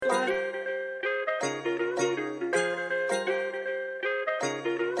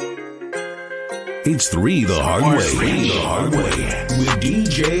It's three the hard way. With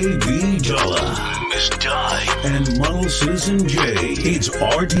DJ V Dollar, Miss Di, and Model Citizen J. It's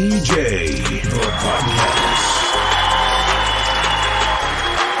RTJ, the podcast.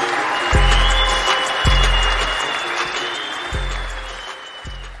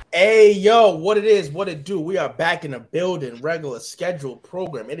 Hey, yo, what it is, what it do? We are back in the building, regular scheduled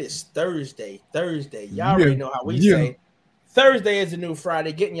program. It is Thursday. Y'all already know how we say. Thursday is the new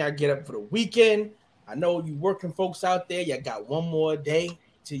Friday, getting y'all get up for the weekend. I know you working folks out there. Y'all got one more day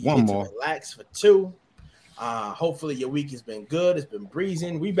till you get to relax for two. Hopefully your week has been good. It's been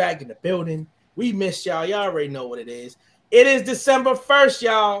breezing. We back in the building. We missed y'all. Y'all already know what it is. It is December 1st,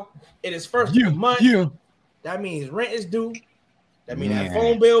 y'all. It is first of the month. That means rent is due. That means that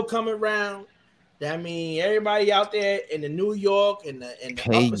phone bill coming around. That means everybody out there in the New York and the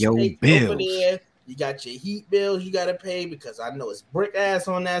pay upper your states bills. over there. You got your heat bills you got to pay because I know it's brick ass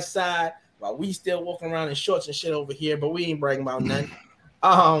on that side while we still walking around in shorts and shit over here, but we ain't bragging about nothing.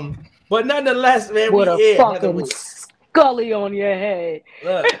 But nonetheless, man, with we a fucking scully on your head.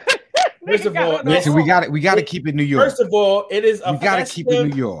 Look, first of all, listen, we got to keep it New York. First of all, it is a we got to keep it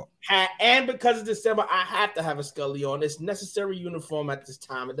New York. And because it's December, I have to have a scully on. It's necessary uniform at this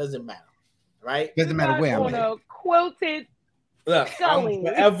time. It doesn't matter, right? Doesn't matter where I'm on a quilted. Look,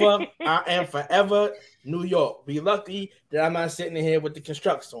 I am forever New York. Be lucky that I'm not sitting in here with the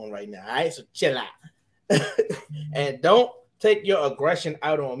construction on right now. All right, so chill out. And don't take your aggression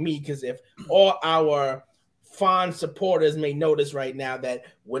out on me, because if all our fond supporters may notice right now that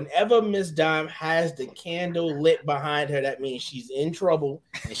whenever Miss Dime has the candle lit behind her, that means she's in trouble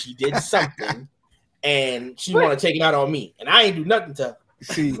and she did something and she want to take it out on me. And I ain't do nothing to her.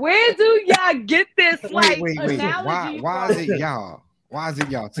 See, where do y'all get this? Wait. Why is it y'all? Why is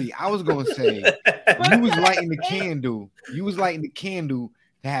it y'all? See, I was gonna say you was lighting the candle. You was lighting the candle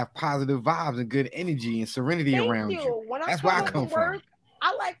to have positive vibes and good energy and serenity around you. That's where I come from.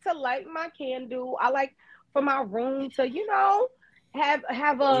 I like to light my candle. I like for my room to, have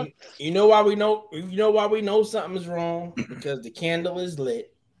a. You know why we know something's wrong? Because the candle is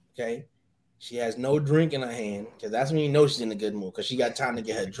lit. Okay. She has no drink in her hand, because that's when you know she's in a good mood, because she got time to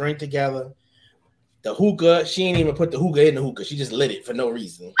get her drink together. The hookah, she ain't even put the hookah in the hookah. She just lit it for no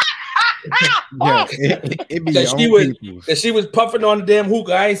reason. Yeah, it be she was puffing on the damn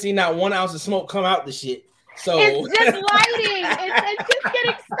hookah. I ain't seen not 1 ounce of smoke come out the shit. So it's just lighting. It's just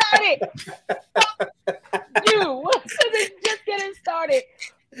getting started. It's just getting started.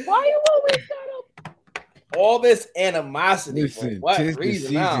 Why you always start up? All this animosity. Listen, for what tis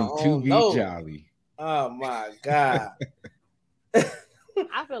reason? the season to be jolly. Oh my god.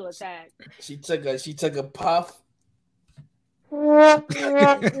 I feel attacked. She took a puff. It's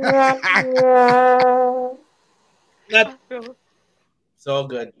all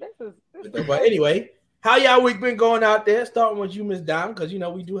good. But anyway, how y'all week been going out there? Starting with you, Miss Dime, because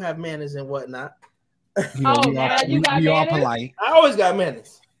we do have manners and whatnot. We are polite. I always got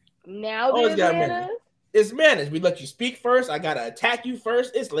manners. Now always got manners. It's manners. We let you speak first. I gotta attack you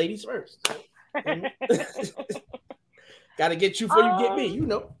first. It's ladies first. Gotta get you before you get me.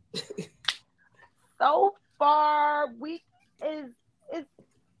 So far, it's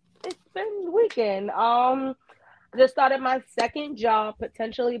been weekend. I just started my second job.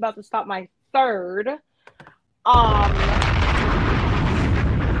 Potentially about to start my third. I'm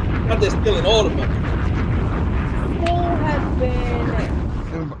just stealing all the money. School has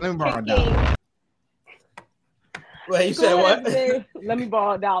been. Let me borrow a dollar. Well, you said what? Let me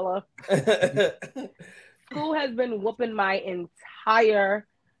borrow a dollar. School has been whooping my entire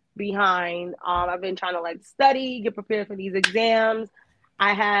behind. I've been trying to study, get prepared for these exams.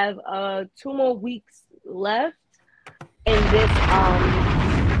 I have 2 more weeks left in this.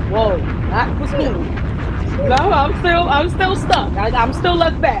 Not for school. No, I'm still stuck. I'm still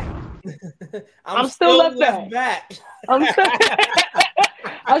left back. I'm still left back.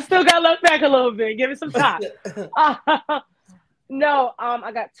 I still got left back a little bit. Give it some time. No,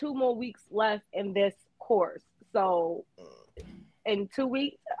 I got 2 more weeks left in this course. So in 2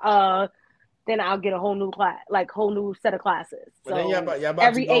 weeks, then I'll get a whole new class, whole new set of classes. So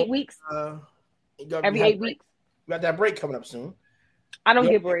every 8 weeks. Every 8 weeks. You got that break coming up soon. I don't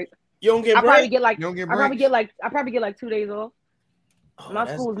get break. You don't get break? I probably get 2 days off.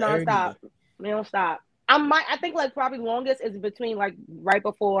 My school's nonstop. They don't stop. I think probably longest is between right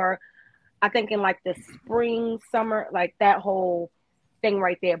before, I think in the spring, summer, that whole thing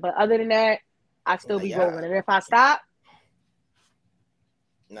right there. But other than that, I still be rolling. And if I stop,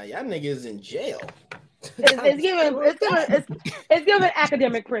 now y'all niggas in jail. It's giving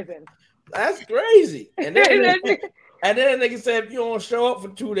academic prison. That's crazy. And then And then the nigga said, if you don't show up for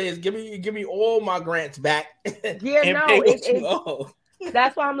 2 days, give me all my grants back. Yeah, no,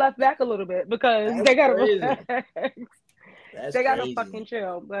 that's why I'm left back a little bit because they gotta they gotta fucking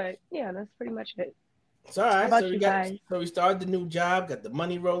chill. But yeah, that's pretty much it. It's all right. So we started the new job, got the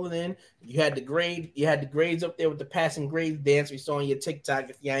money rolling in. You had the grades up there with the passing grades dance we saw on your TikTok.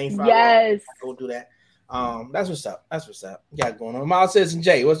 If you ain't following, go do that. That's what's up. You got going on. Miles says, and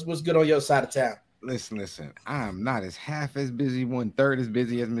Jay, what's good on your side of town? Listen. I'm not as half as busy, 1/3 as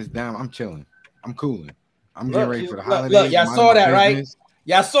busy as Miss Dime. I'm chilling. I'm cooling. I'm getting ready for the holidays. Look, y'all saw that, right?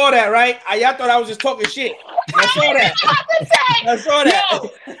 Y'all saw that, right? Y'all thought I was just talking shit. I saw that. I saw that. Yo,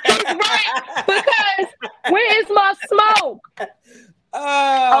 he's right, because where is my smoke?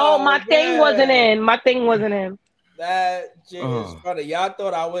 My thing wasn't in. That shit is funny. Y'all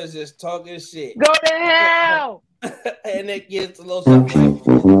thought I was just talking shit. Go to hell. And it gets a little something.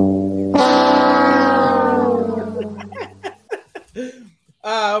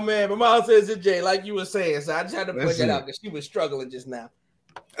 Oh man, my mom says it, Jay, like you were saying. So I just had to point that out because she was struggling just now.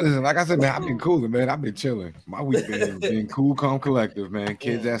 Listen, like I said, man, I've been cooling, man. I've been chilling. My week been cool, calm, collective, man.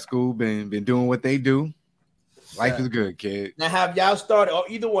 Kids at school been doing what they do. Life is good, kid. Now, have y'all started, or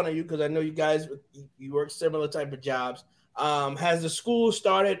either one of you, because I know you guys you work similar type of jobs. Has the school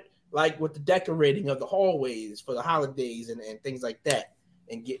started like with the decorating of the hallways for the holidays and things like that,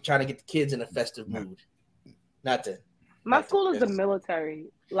 and trying to get the kids in a festive mood? Nothing. My school is the military.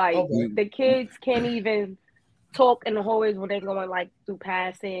 Like the kids can't even talk in the hallways when they're going like through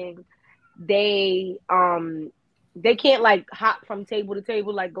passing. They can't like hop from table to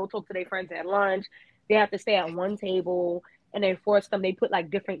table, like go talk to their friends at lunch. They have to stay at one table, and they force them. They put like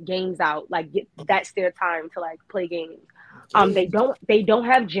different games out, like that's their time to like play games. They don't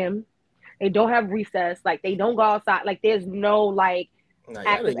have gym, they don't have recess, like they don't go outside. Like there's no like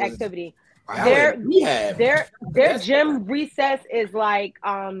active activity. Their gym recess is like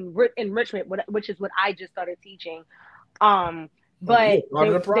enrichment, which is what I just started teaching. But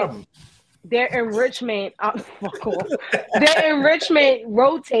their enrichment, their enrichment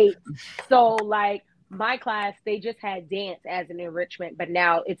rotates. So like my class, they just had dance as an enrichment, but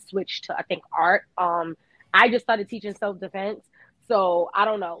now it's switched to I think art. I just started teaching self-defense, so I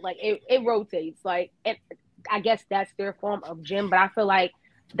don't know. Like it rotates. Like I guess that's their form of gym, but I feel like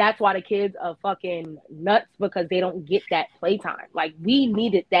that's why the kids are fucking nuts because they don't get that playtime. Like we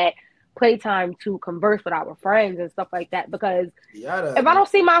needed that playtime to converse with our friends and stuff like that because if I don't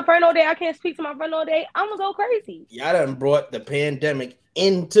see my friend all day, I can't speak to my friend all day, I'm gonna go crazy. Y'all done brought the pandemic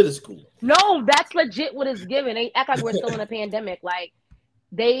into the school. No, that's legit what it's given. They act like we're still in a pandemic. Like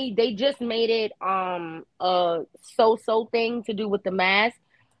they just made it a so thing to do with the mask.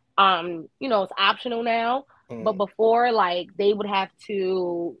 It's optional now. But before, like, they would have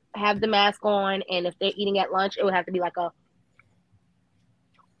to have the mask on, and if they're eating at lunch, it would have to be like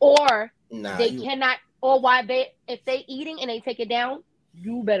if they eating and they take it down,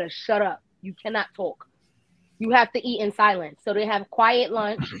 you better shut up. You cannot talk. You have to eat in silence. So they have quiet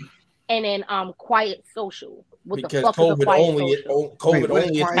lunch and then quiet social. What because the fuck COVID is a quiet social? COVID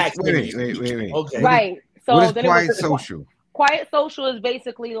only attacks me. Wait. Okay. Right. So what is quiet social? Quiet social is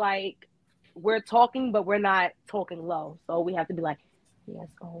basically like we're talking, but we're not talking low. So we have to be like, yes,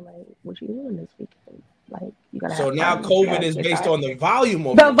 like, what you doing this weekend? Like, you gotta. So now COVID is based on the volume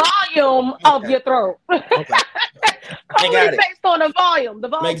of your throat. Okay. COVID is based on the volume. The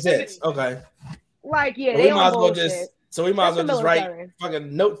volume makes sense. Okay. Like we might as well just write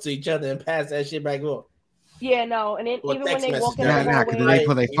fucking notes to each other and pass that shit back on. Yeah, no, and then even when they walk in the hallway, because they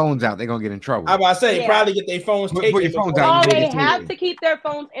pull their phones out, they're gonna get in trouble. I'm about to say probably get their phones taken. Put your phones out. They have to keep their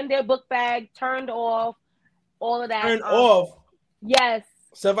phones in their book bag, turned off, all of that. Turned off. Yes.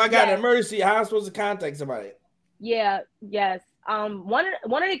 So if I got an emergency, how am I supposed to contact somebody? Yeah. Yes. One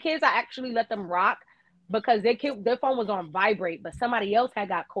of the kids, I actually let them rock because their phone was on vibrate, but somebody else had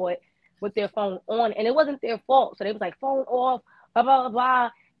got caught with their phone on, and it wasn't their fault. So they was like, phone off, blah blah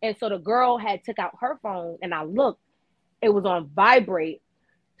blah. And so the girl had took out her phone, and I looked, it was on vibrate.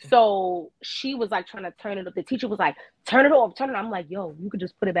 So she was like trying to turn it up. The teacher was like, turn it off, turn it off. I'm like, yo, you could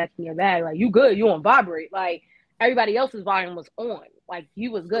just put it back in your bag. Like, you good, you on vibrate. Like, everybody else's volume was on. Like,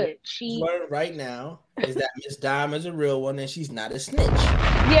 you was good. She right now is that Miss Dime is a real one and she's not a snitch.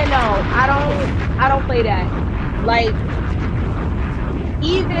 Yeah, no, I don't play that. Like,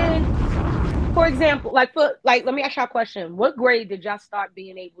 even for example, let me ask y'all a question. What grade did y'all start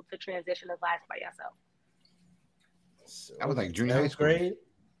being able to transition to class by yourself? So, that was like junior high school. Grade?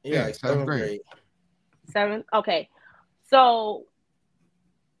 Yeah, like 7th grade. 7th? Okay. So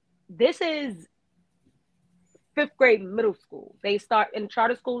this is 5th grade middle school. They start in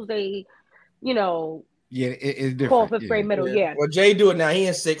charter schools, they, Yeah, it's different. Called fifth grade middle. Yeah. Well, Jay do it now. He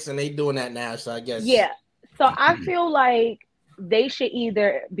in 6th, and they doing that now. So I guess. Yeah. So I feel like they should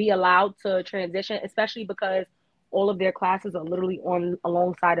either be allowed to transition, especially because all of their classes are literally on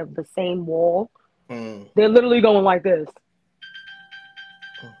alongside of the same wall. They're literally going like this.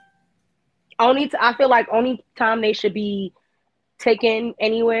 I feel like only time they should be taken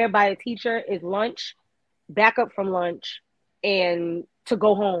anywhere by a teacher is lunch, back up from lunch, and to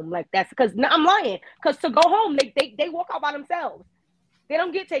go home. Like that's because I'm lying. Because to go home, they walk out by themselves. They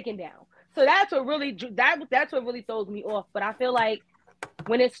don't get taken down. So that's what really throws me off. But I feel like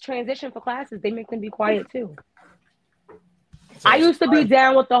when it's transition for classes, they make them be quiet too. So I used to be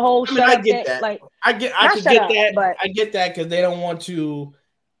down with the whole shut up thing. Like I get that, but I get that because they don't want to,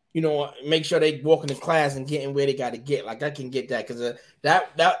 make sure they walk into class and getting where they got to get. Like I can get that because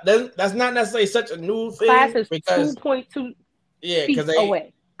that's not necessarily such a new thing. Class is 2.2 feet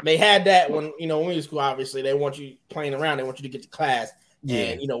away. They had that when we were in school. Obviously, they want you playing around. They want you to get to class.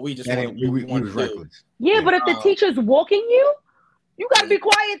 Yeah, and we just want to we was reckless. Yeah, but if the teacher's walking you gotta be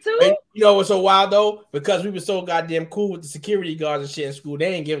quiet too. And, what's so wild though? Because we were so goddamn cool with the security guards and shit in school,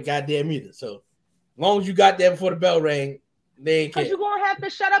 they ain't give a goddamn either. So as long as you got there before the bell rang, they ain't care. Because you're gonna have to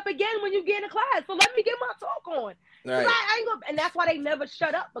shut up again when you get in class. So let me get my talk on. Right. I ain't gonna, and that's why they never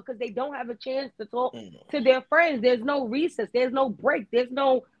shut up, because they don't have a chance to talk to their friends. There's no recess. There's no break. There's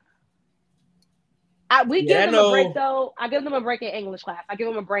no. We give them a break though. I give them a break in English class. I give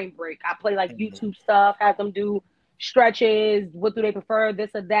them a brain break. I play like YouTube stuff, have them do stretches. What do they prefer?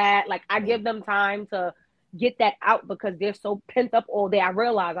 This or that. Like I give them time to get that out because they're so pent up all day. I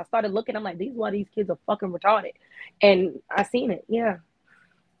realized I started looking. I'm like, these kids are fucking retarded, and I seen it. Yeah.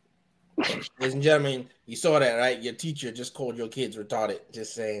 Ladies and gentlemen, you saw that, right? Your teacher just called your kids retarded.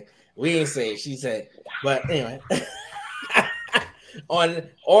 Just saying. We ain't say it. She said. But anyway.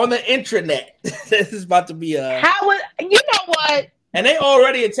 on the intranet. This is about to be a. You know what? And they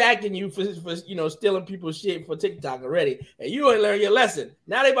already attacking you for stealing people's shit for TikTok already, and you ain't learned your lesson.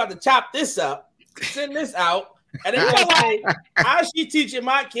 Now they about to chop this up, send this out, and they gonna say, "How's she teaching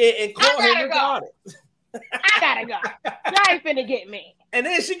my kid?" and call him retarded. I gotta go. Y'all ain't finna get me. And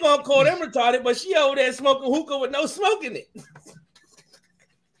then she gonna call them retarded, but she over there smoking hookah with no smoke in it.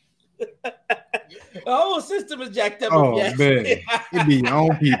 The whole system is jacked up. Oh man, it be your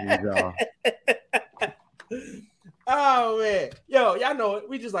own people, y'all. Oh man, y'all know it.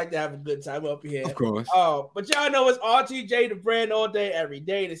 We just like to have a good time up here, of course. But y'all know it's RTJ the brand all day, every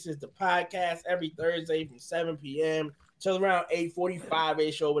day. This is the podcast every Thursday from 7 p.m. till around 8:45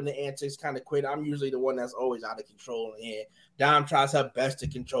 a show when the antics kind of quit. I'm usually the one that's always out of control in here. Dom tries her best to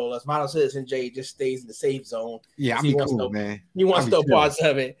control us. Model Citizen J just stays in the safe zone. Yeah, I'm cool, man. He wants no parts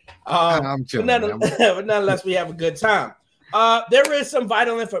of it. I'm chilling. But nonetheless, we have a good time. There is some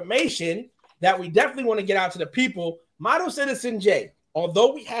vital information that we definitely want to get out to the people. Model Citizen J,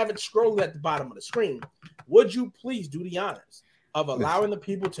 although we have it scrolling at the bottom of the screen, would you please do the honors of allowing the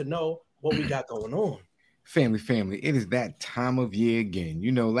people to know what we got going on? Family, it is that time of year again.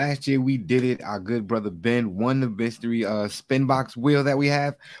 Last year we did it. Our good brother Ben won the mystery spin box wheel that we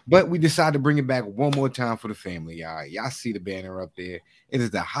have, but we decided to bring it back one more time for the family, y'all. Y'all see the banner up there. It is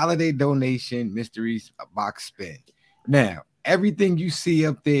the holiday donation mystery box spin. Now, everything you see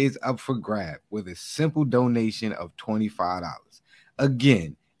up there is up for grab with a simple donation of $25.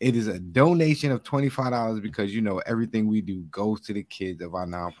 Again, it is a donation of $25 because everything we do goes to the kids of our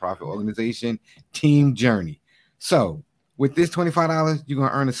nonprofit organization, Team Journey. So with this $25, you're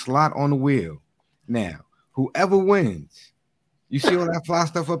gonna earn a slot on the wheel. Now, whoever wins, you see all that fly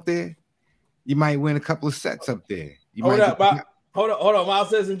stuff up there? You might win a couple of sets up there. Hold on, Miles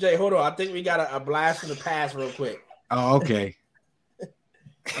Citizen J. Hold on. I think we got a blast from the past real quick. Oh, okay.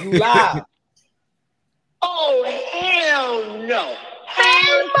 You live. Oh, hell no.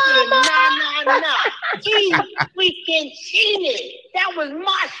 Hell no. He freaking seen it. That was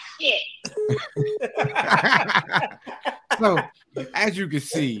my shit. So, as you can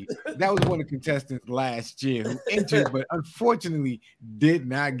see, that was one of the contestants last year who entered, but unfortunately did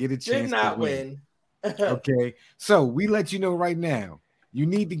not get a chance to win. Okay. So, we let you know right now, you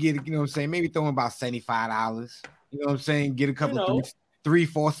need to get, maybe throw in about $75. Get a couple of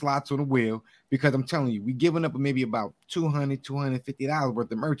 3-4 slots on the wheel, because I'm telling you, we're giving up maybe about $200-$250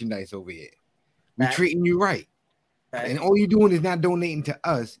 worth of merchandise over here. We're treating you right. And all you're doing is not donating to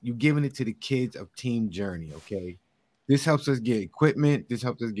us, you're giving it to the kids of Team Journey, okay? This helps us get equipment, this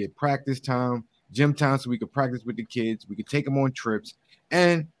helps us get practice time, gym time, so we can practice with the kids, we can take them on trips,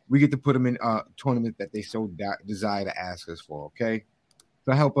 and we get to put them in tournaments that they so desire to ask us for, okay?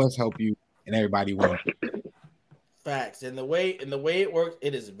 So help us help you, and everybody wins. Facts. And the way it works,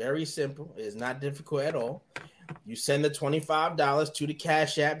 it is very simple. It is not difficult at all. You send the $25 to the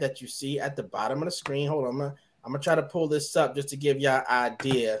Cash App that you see at the bottom of the screen. Hold on, I'm gonna try to pull this up just to give y'all an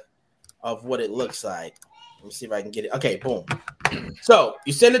idea of what it looks like. Let me see if I can get it. Okay, boom. So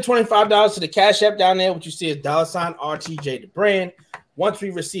you send the $25 to the Cash App down there. What you see is $RTJ the brand. Once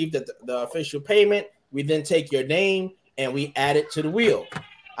we receive the official payment, we then take your name and we add it to the wheel.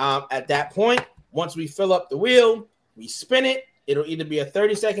 At that point, once we fill up the wheel, we spin it. It'll either be a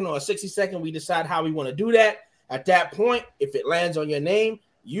 30-second or a 60-second. We decide how we want to do that. At that point, if it lands on your name,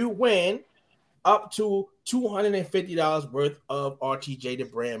 you win up to $250 worth of RTJ the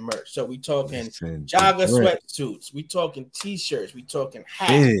brand merch. So we talking jogger sweatsuits, we talking t-shirts, we talking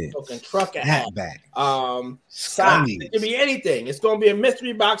hats, we talking trucker hats, socks. It could be anything. It's gonna be a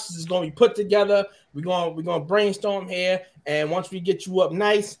mystery box. It's gonna be put together. We're gonna brainstorm here, and once we get you up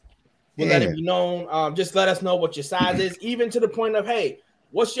nice, we'll let it be known. Just let us know what your size is, even to the point of, hey,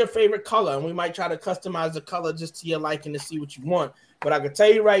 what's your favorite color? And we might try to customize the color just to your liking to see what you want. But I can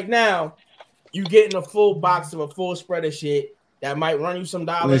tell you right now, you getting a full box of a full spread of shit that might run you some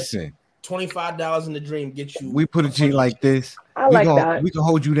dollars. Listen, $25 in the dream get you. We put it to you like this. I that. We can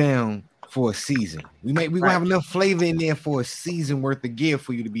hold you down for a season. We gonna have enough flavor in there for a season worth of gear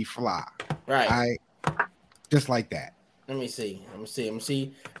for you to be fly. Right. All right. Just like that. Let me see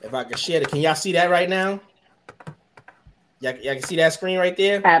if I can share it. Can y'all see that right now? Y'all can see that screen right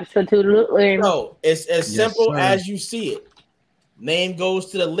there? Absolutely. So it's as simple as you see it. Name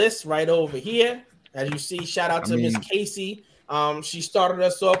goes to the list right over here. As you see, shout out to Miss Casey. She started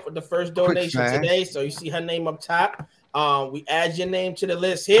us off with the first donation today. So you see her name up top. We add your name to the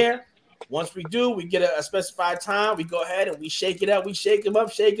list here. Once we do, we get a specified time. We go ahead and we shake it up. We shake them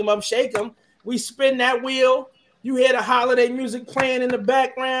up, shake them up, shake them. We spin that wheel. You hear the holiday music playing in the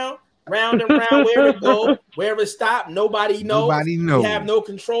background. Round and round, where it go, where it stop. Nobody knows. We have no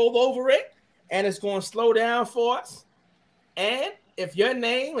control over it. And it's going to slow down for us. And if your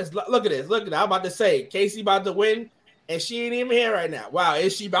name is, look at this, I'm about to say, Casey about to win, and she ain't even here right now. Wow,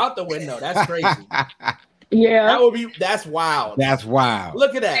 is she about to win though? That's crazy. Yeah, that's wild. That's wild.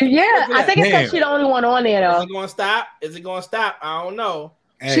 Look at that. Yeah, I think it's because she's the only one on there though. Is it going to stop? I don't know.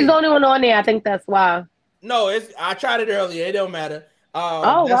 Hey. She's the only one on there. I think that's why. No, I tried it earlier. It don't matter.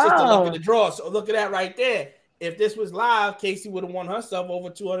 That's just the luck of the draw. So look at that right there. If this was live, Casey would have won herself over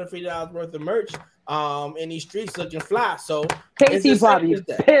 $250 worth of merch. In these streets looking fly. So Casey probably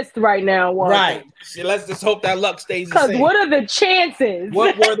pissed right now. Right. So let's just hope that luck stays the same. Because what are the chances?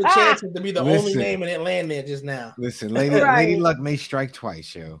 What were the chances to be the only name in it land there just now? Listen, Lady Luck may strike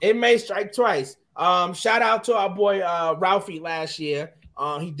twice, yo. It may strike twice. Shout out to our boy Ralphie last year.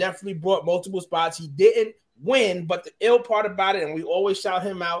 He definitely brought multiple spots. He didn't win, but the ill part about it, and we always shout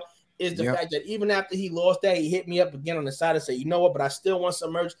him out, is the fact that even after he lost that, he hit me up again on the side and said, you know what, but I still want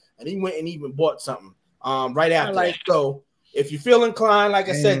some merch. And he went and even bought something right after that. So if you feel inclined, like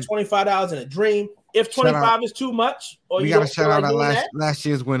I said, $25 in a dream. If 25 is too much, or we got to shout out our last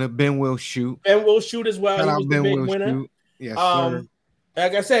year's winner, Ben Will Shoot. Ben Will Shoot as well. Shout he out was Ben the big Will winner. Shoot. Yes, sir.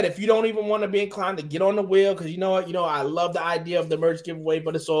 Like I said, if you don't even want to be inclined to get on the wheel, because you know what, I love the idea of the merch giveaway,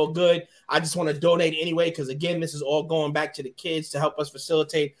 but it's all good. I just want to donate anyway, because again, this is all going back to the kids to help us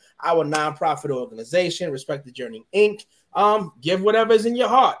facilitate our nonprofit organization, Respect the Journey Inc. Give whatever's in your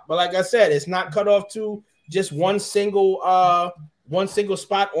heart, but like I said, it's not cut off to just one single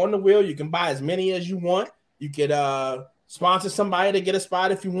spot on the wheel. You can buy as many as you want. You could sponsor somebody to get a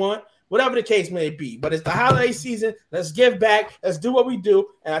spot if you want. Whatever the case may be, but it's the holiday season. Let's give back. Let's do what we do.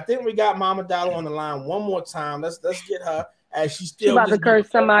 And I think we got Mama Dollar on the line one more time. Let's get her as she's still about to curse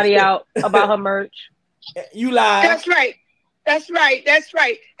somebody out about her merch. You lied. That's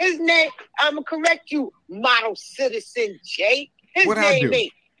right. His name, I'm gonna correct you, model citizen Jake. His name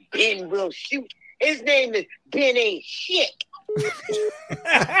ain't Ben Will Shoot. His name is Ben Ain't Shit.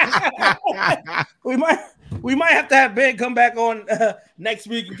 We might have to have Ben come back on next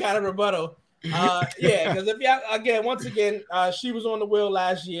week and kind of rebuttal. Because if y'all once again, she was on the wheel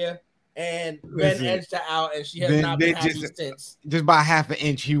last year, and Ben edged her out, and she has not been happy since. Just by half an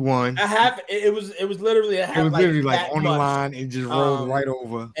inch, he won. A half. It was literally a half. It was literally like on the line and just rolled right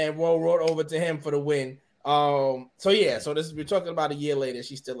over. And rolled over to him for the win. So we're talking about a year later.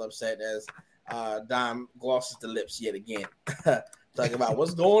 She's still upset as Dime glosses the lips yet again. Talking about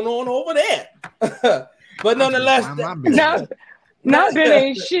what's going on over there. But nonetheless, not Ben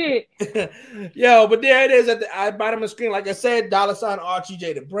ain't shit. Yo, but there it is at the bottom of the screen. Like I said,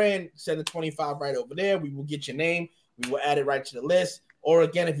 $RTJ the brand. Send the 25 right over there. We will get your name. We will add it right to the list. Or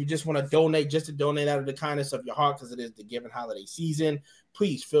again, if you just want to donate, just to donate out of the kindness of your heart, because it is the given holiday season,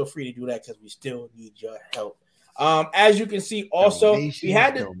 please feel free to do that because we still need your help. As you can see, also we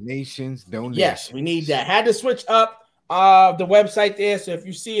had donations. Yes, we need that. Had to switch up the website there. So if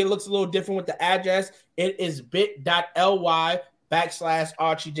you see it looks a little different with the address, it is bit.ly/RTJ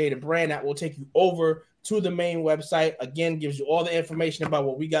the brand. That will take you over to the main website. Again, gives you all the information about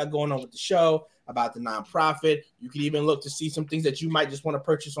what we got going on with the show, about the nonprofit. You can even look to see some things that you might just want to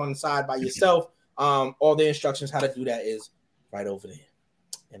purchase on the side by yourself. All the instructions how to do that is right over there.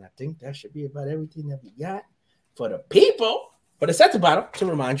 And I think that should be about everything that we got for the people. But it's at the bottom to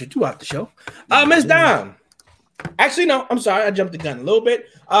remind you throughout the show. Ms. Dom. Actually, no, I'm sorry. I jumped the gun a little bit.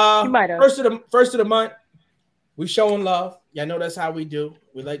 You might have. First of the month, we showing love. Y'all know that's how we do.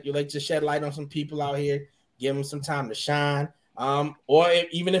 You like to shed light on some people out here, give them some time to shine.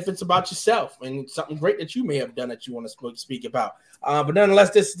 Even if it's about yourself and something great that you may have done that you want to speak about. But nonetheless,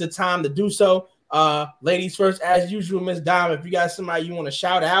 this is the time to do so. Ladies first, as usual, Ms. Dom, if you got somebody you want to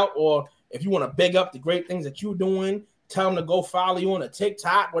shout out or if you want to big up the great things that you're doing, tell them to go follow you on a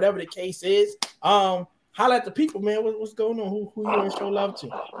TikTok, whatever the case is. Holla at the people, man. What's going on? Who you want to show love to?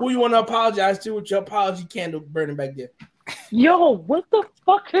 Who you want to apologize to with your apology candle burning back there? Yo, what the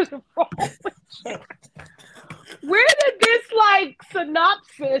fuck is wrong with you? Where did this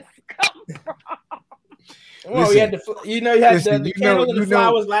synopsis come from? Well, you had the candles and the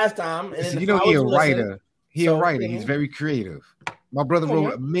flowers last time, and he's a writer. He's a writer. He's very creative. My brother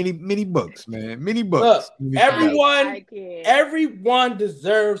wrote many books, man. Many books. Look, everyone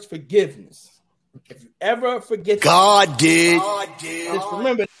deserves forgiveness. If you ever forget, God did. Just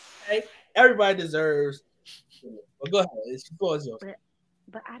remember, everybody deserves. Well, go ahead. It's yours.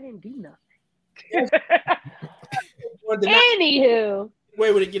 But I didn't do nothing. Anywho,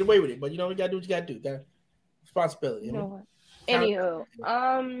 get away with it. But you know you gotta do what you gotta do. That responsibility. You know what? Anywho,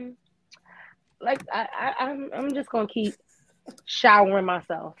 I'm just gonna keep showering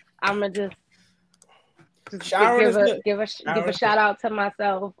myself. I'm gonna just give a shout out to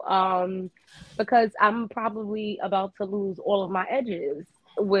myself. Because I'm probably about to lose all of my edges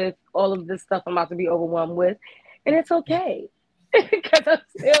with all of this stuff I'm about to be overwhelmed with, and it's okay because I'm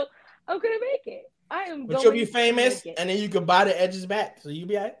gonna make it. But you'll be famous, and then you can buy the edges back, so you'll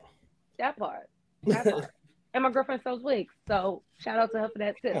be all right. That part. And my girlfriend sells wigs, so shout out to her for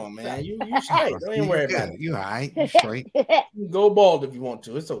that too. Come on, man, you straight. Don't even worry about it. You all right? You straight? You can go bald if you want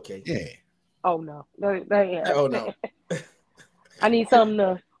to. It's okay. Yeah. Oh no. Oh no. I need something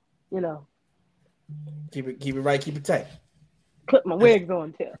to, keep it right, keep it tight. Put my wigs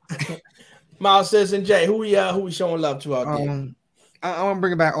on too. Miles says, and Jay, who we showing love to out there? I want to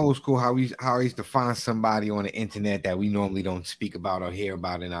bring it back old school. How I used to find somebody on the internet that we normally don't speak about or hear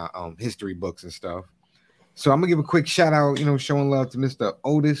about in our history books and stuff. So I'm gonna give a quick shout out, showing love to Mr.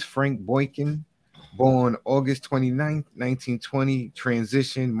 Otis Frank Boykin, born August 29th, 1920,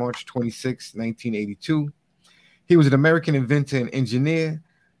 transition March 26, 1982. He was an American inventor and engineer.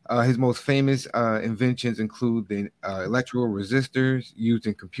 His most famous inventions include the electrical resistors used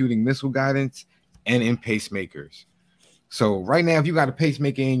in computing missile guidance and in pacemakers. So right now, if you got a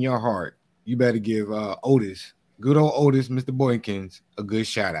pacemaker in your heart, you better give Otis, good old Otis, Mr. Boykins, a good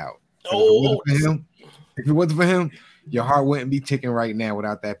shout out. If it wasn't for him, your heart wouldn't be ticking right now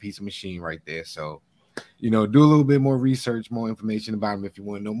without that piece of machine right there. So, do a little bit more research, more information about him if you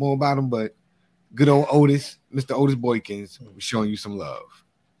want to know more about him. But good old Otis, Mr. Otis Boykins, showing you some love.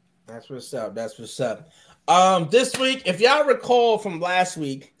 That's what's up. This week, if y'all recall from last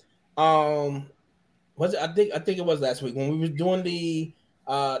week, I think it was last week when we were doing the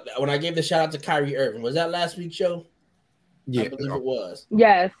when I gave the shout out to Kyrie Irving. Was that last week's show? Yeah, I believe it was.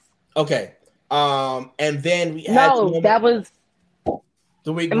 Yes. Okay. And then we had that was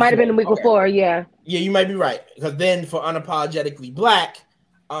the week. It might have been the week before. Yeah. Yeah, you might be right. Because then for Unapologetically Black,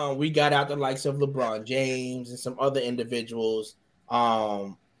 we got out the likes of LeBron James and some other individuals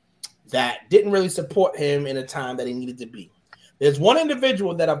that didn't really support him in a time that he needed to be. There's one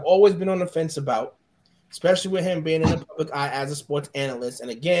individual that I've always been on the fence about, especially with him being in the public eye as a sports analyst.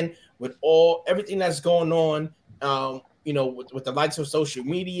 And again, with everything that's going on, with the likes of social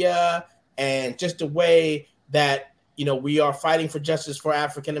media and just the way that, we are fighting for justice for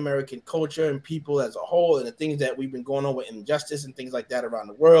African-American culture and people as a whole, and the things that we've been going on with injustice and things like that around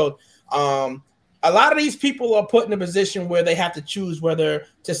the world. A lot of these people are put in a position where they have to choose whether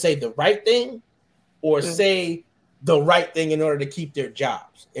to say the right thing or say the right thing in order to keep their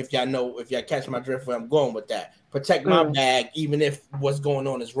jobs. If y'all catch my drift where I'm going with that. Protect my bag, even if what's going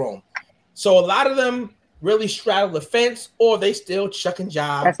on is wrong. So a lot of them really straddle the fence, or they still chucking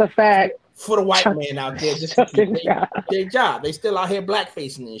jobs. That's a fact. For the white man out there, just to keep their job. They still out here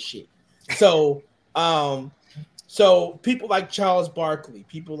blackfacing and shit. So So people like Charles Barkley,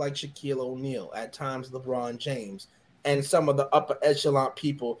 people like Shaquille O'Neal, at times LeBron James, and some of the upper echelon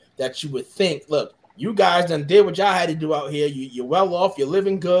people that you would think, look, you guys done did what y'all had to do out here. You're well off, you're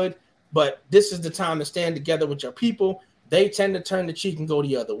living good, but this is the time to stand together with your people. They tend to turn the cheek and go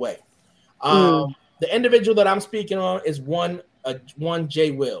the other way. The individual that I'm speaking on is one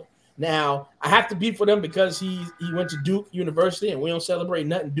Jay Will. Now, I have to beef with him because he went to Duke University, and we don't celebrate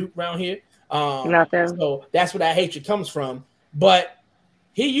nothing Duke around here. So that's where that hatred comes from. But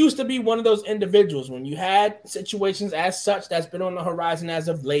he used to be one of those individuals when you had situations as such that's been on the horizon as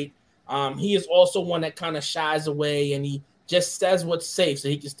of late. He is also one that kind of shies away, and he just says what's safe so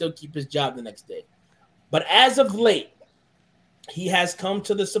he can still keep his job the next day. But as of late, he has come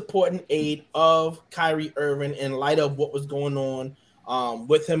to the support and aid of Kyrie Irving in light of what was going on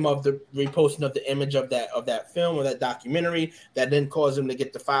with him, of the reposting of the image of that film or that documentary that then caused him to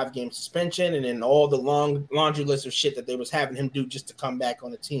get the 5-game suspension, and then all the long laundry list of shit that they was having him do just to come back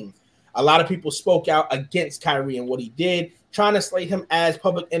on the team. A lot of people spoke out against Kyrie and what he did, trying to slate him as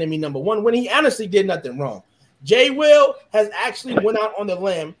public enemy number one when he honestly did nothing wrong. Jay Will has actually went out on the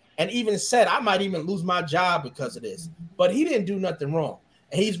limb and even said, I might even lose my job because of this. But he didn't do nothing wrong.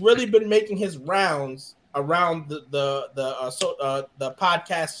 And he's really been making his rounds around the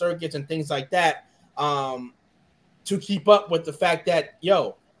podcast circuits and things like that to keep up with the fact that,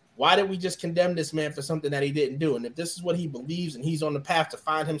 why did we just condemn this man for something that he didn't do? And if this is what he believes and he's on the path to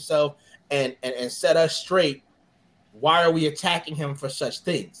find himself and set us straight, why are we attacking him for such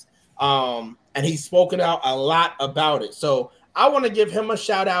things? And he's spoken out a lot about it. So I want to give him a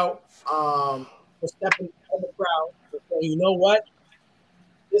shout out for stepping out of the crowd and saying, you know what?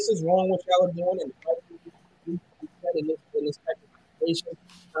 This is wrong what y'all are doing, and in this type of situation,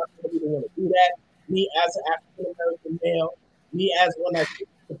 I'm not going to want to do that. Me as an African American male, me as one that's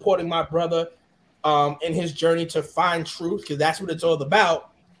supporting my brother in his journey to find truth, because that's what it's all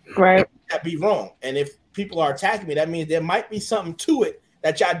about. Right. That'd be wrong. And if people are attacking me, that means there might be something to it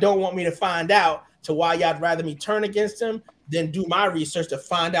that y'all don't want me to find out, to why y'all rather me turn against him than do my research to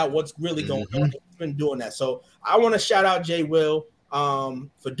find out what's really going on. He's been doing that. So I want to shout out Jay Will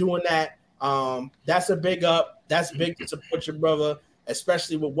for doing that. That's a big up. That's big to support your brother,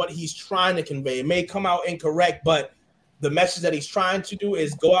 especially with what he's trying to convey. It may come out incorrect, but the message that he's trying to do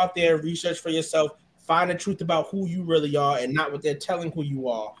is go out there, research for yourself, find the truth about who you really are and not what they're telling who you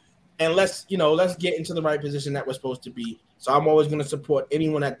are. And let's get into the right position that we're supposed to be. So I'm always going to support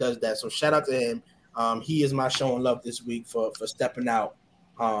anyone that does that. So shout out to him. He is my showing love this week for stepping out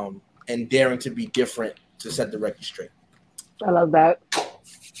and daring to be different to set the record straight. I love that.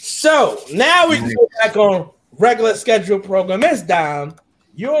 So now we go back on regular scheduled program. It's down.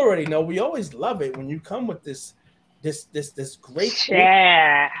 You already know we always love it when you come with this great.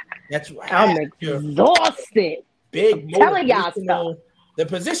 Yeah. That's right. I'm exhausted. Big telling y'all stuff. The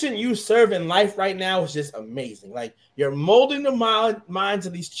position you serve in life right now is just amazing. Like, you're molding the minds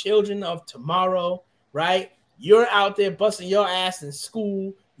of these children of tomorrow, right? You're out there busting your ass in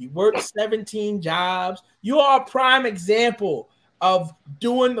school. You work 17 jobs. You are a prime example of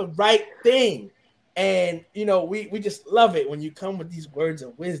doing the right thing. And, we just love it when you come with these words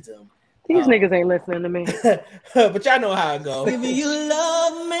of wisdom. These niggas ain't listening to me. But y'all know how it goes. If you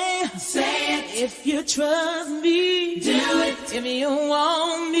love me, say it. If you trust me, do it. If you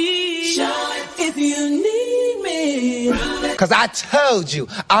want me, show it. If you need me, prove it. Because I told you,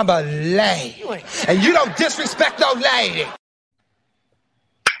 I'm a lady. And you don't disrespect no lady.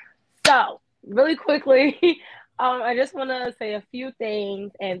 So, really quickly, I just want to say a few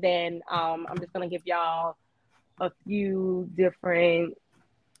things, and then I'm just going to give y'all a few different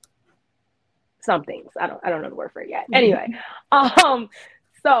somethings. I don't know the word for it yet. Anyway, so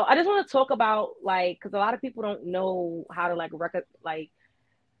I just want to talk about, because a lot of people don't know how to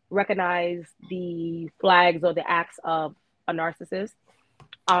recognize the flags or the acts of a narcissist.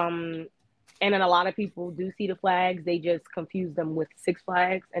 And then a lot of people do see the flags, they just confuse them with Six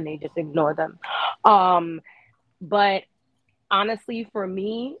Flags and they just ignore them. But honestly, for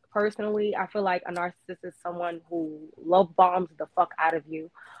me personally, I feel like a narcissist is someone who love bombs the fuck out of you.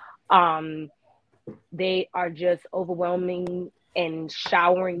 They are just overwhelming and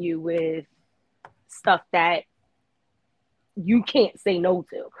showering you with stuff that you can't say no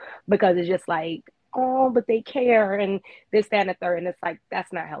to, because it's just like, oh, but they care and this, that, and the third. And it's like,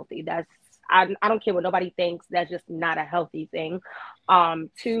 that's not healthy. I don't care what nobody thinks. That's just not a healthy thing.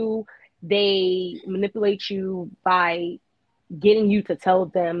 Two, they manipulate you by getting you to tell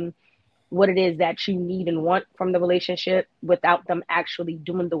them what it is that you need and want from the relationship without them actually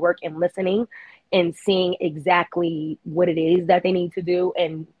doing the work and listening and seeing exactly what it is that they need to do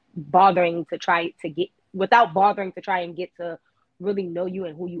and bothering to try to get without bothering to try and get to really know you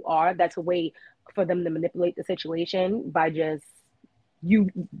and who you are. That's a way for them to manipulate the situation by just you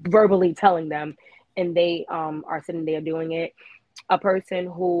verbally telling them, and they are sitting there doing it. A person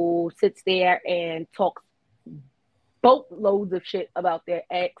who sits there and talks boatloads of shit about their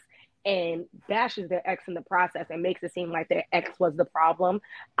ex and bashes their ex in the process and makes it seem like their ex was the problem.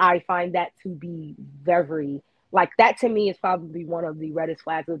 I find that to be very, like, that to me is probably one of the reddest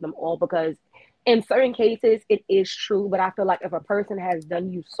flags of them all, because in certain cases it is true, but I feel like if a person has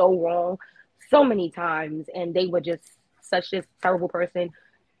done you so wrong so many times and they were just such this terrible person,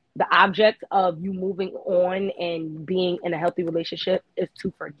 the object of you moving on and being in a healthy relationship is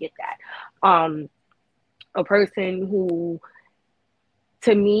to forget that. A person who,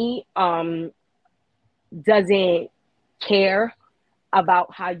 to me, doesn't care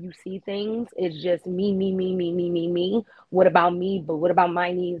about how you see things. It's just me. What about me? But what about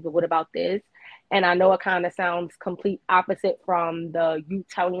my needs? But what about this? And I know it kind of sounds complete opposite from the you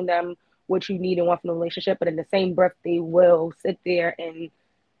telling them what you need and want from the relationship, but in the same breath, they will sit there and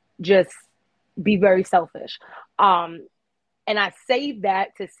just be very selfish. And I say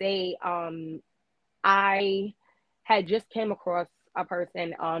that to say, I had just came across a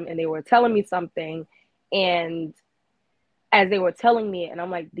person and they were telling me something, and as they were telling me it, and I'm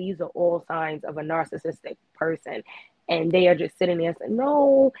like, these are all signs of a narcissistic person, and they are just sitting there saying,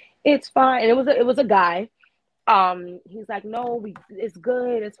 no, it's fine. And it was a guy. He's like, no, it's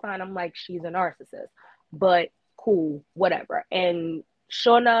good, it's fine. I'm like, she's a narcissist, but cool, whatever. And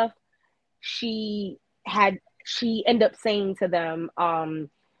sure enough, she ended up saying to them,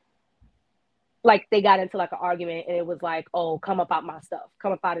 like, they got into like an argument, and it was like, oh, come up out my stuff,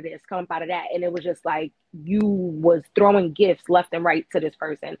 come up out of this, come up out of that. And it was just like, you was throwing gifts left and right to this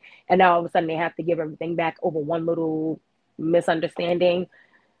person, and now all of a sudden they have to give everything back over one little misunderstanding.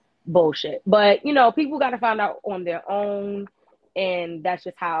 Bullshit. But you know, people got to find out on their own, and that's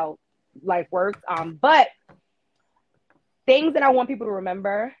just how life works. But things that I want people to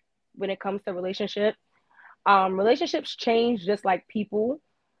remember when it comes to relationships change just like people.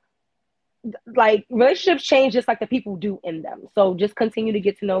 Like, relationships change just like the people do in them. So just continue to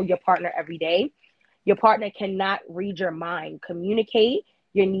get to know your partner every day. Your partner cannot read your mind. Communicate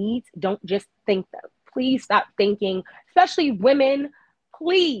your needs. Don't just think them. Please stop thinking, especially women.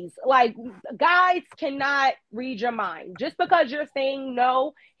 Please, like, guys cannot read your mind. Just because you're saying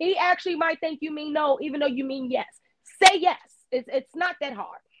no, he actually might think you mean no, even though you mean yes. Say yes. It's not that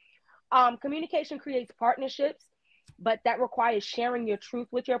hard. Communication creates partnerships, but that requires sharing your truth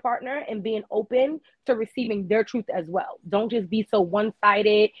with your partner and being open to receiving their truth as well. Don't just be so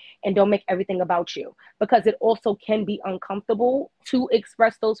one-sided and don't make everything about you, because it also can be uncomfortable to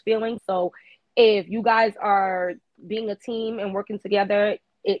express those feelings. So if you guys are being a team and working together,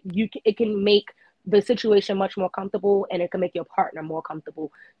 it can make the situation much more comfortable, and it can make your partner more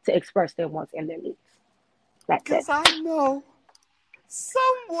comfortable to express their wants and their needs. That's it. Because I know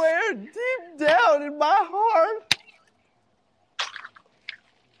somewhere deep down in my heart,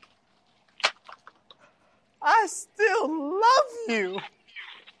 I still love you.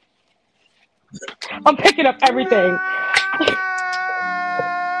 I'm picking up everything.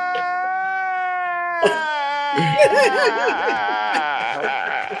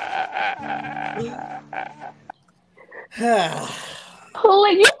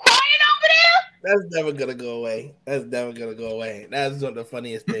 Are you crying over there? That's never gonna go away. That's one of the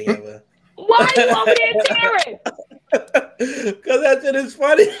funniest thing ever. Why are you over there tearing? Because that shit is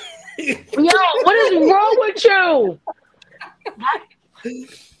funny. Yo, what is wrong with you?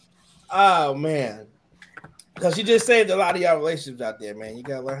 Oh man, because you just saved a lot of y'all relationships out there, man. You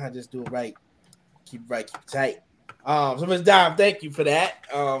gotta learn how to just do it right, keep it tight. So Ms. Dime, thank you for that,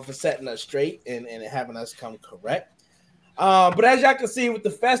 for setting us straight and having us come correct. But as y'all can see with the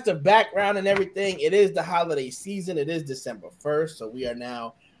festive background and everything, it is the holiday season. It is December 1st, so we are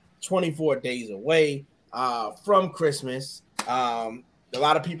now 24 days away from Christmas. A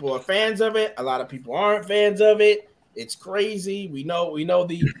lot of people are fans of it. A lot of people aren't fans of it. It's crazy. We know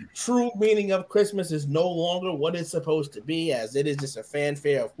the true meaning of Christmas is no longer what it's supposed to be, as it is just a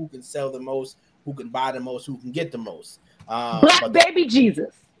fanfare of who can sell the most, who can buy the most, who can get the most. Black baby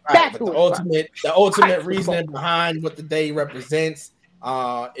Jesus. Right, but the ultimate reason behind what the day represents,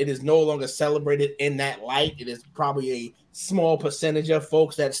 it is no longer celebrated in that light. It is probably a small percentage of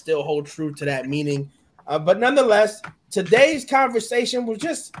folks that still hold true to that meaning. But nonetheless, today's conversation was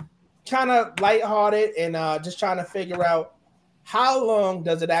just kind of lighthearted and just trying to figure out how long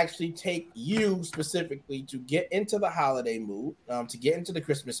does it actually take you specifically to get into the holiday mood, to get into the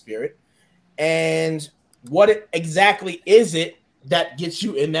Christmas spirit, and what exactly is it that gets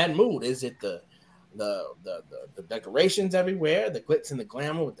you in that mood? Is it the the decorations everywhere, the glitz and the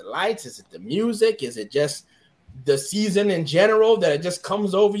glamour with the lights? Is it the music? Is it just the season in general that it just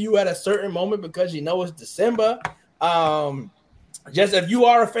comes over you at a certain moment because you know it's December? Just if you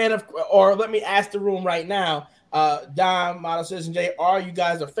are a fan of, or let me ask the room right now, Dom, Model Citizen J, are you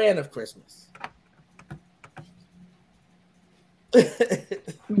guys a fan of Christmas?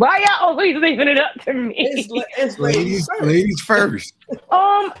 Why y'all always leaving it up to me? It's ladies first.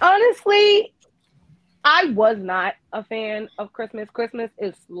 Honestly, I was not a fan of Christmas. Christmas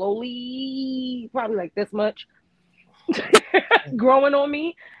is slowly, probably like this much, growing on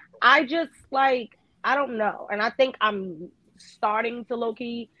me. I just like, I don't know. And I think I'm starting to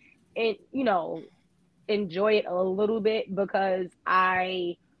low-key and, you know, enjoy it a little bit because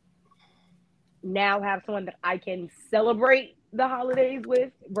I now have someone that I can celebrate the holidays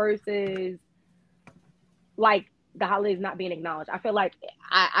with versus like the holidays not being acknowledged. I feel like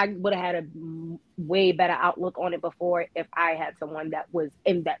I would have had a way better outlook on it before if I had someone that was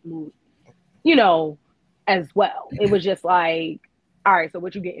in that mood, you know, as well. It was just like, all right, so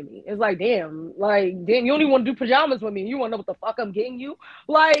what you getting me? It's like, damn, you don't even want to do pajamas with me. You want to know what the fuck I'm getting you?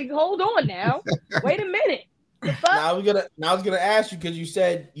 Like, hold on now. Wait a minute. The fuck? Now I was gonna ask you because you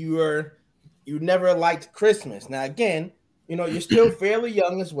said you never liked Christmas. Now again, you know, you're still fairly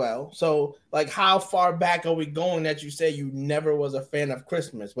young as well. So, like, how far back are we going that you say you never was a fan of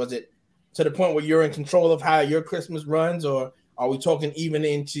Christmas? Was it to the point where you're in control of how your Christmas runs, or are we talking even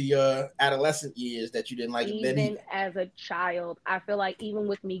into your adolescent years that you didn't like it? Even as a child, I feel like even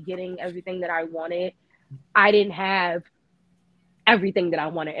with me getting everything that I wanted, I didn't have everything that I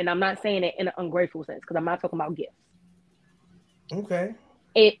wanted. And I'm not saying it in an ungrateful sense because I'm not talking about gifts. Okay.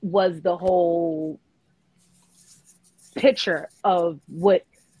 It was the whole picture of what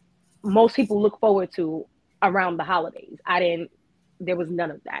most people look forward to around the holidays. There was none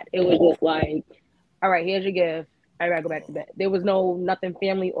of that. It was just like, all right, here's your gift. I gotta go back to bed. There was nothing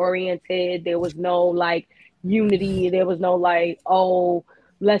family oriented. There was no like unity. There was no like, oh,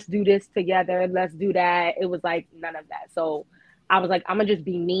 let's do this together. Let's do that. It was like none of that. So I was like, I'm gonna just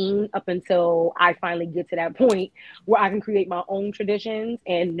be mean up until I finally get to that point where I can create my own traditions.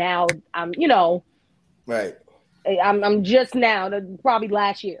 And now I'm, you know, right. I'm just now, probably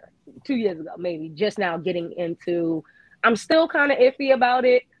last year, 2 years ago, maybe, just now getting into, I'm still kind of iffy about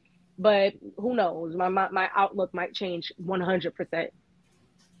it, but who knows? My outlook might change 100%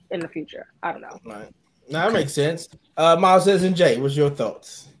 in the future. I don't know. Right. Now that makes sense. Miles says, and Jay, what's your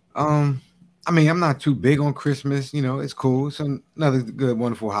thoughts? I mean, I'm not too big on Christmas. You know, it's cool. It's another good,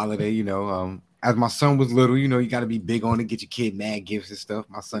 wonderful holiday. You know, as my son was little, you know, you got to be big on it. Get your kid mad gifts and stuff.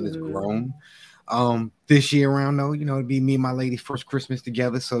 My son is grown. This year around though, you know, it'd be me and my lady first Christmas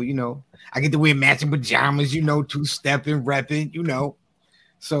together. So, you know, I get to wear matching pajamas, you know, two-stepping, repping, you know.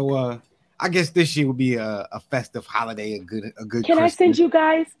 So I guess this year will be a festive holiday, a good Can Christmas. I send you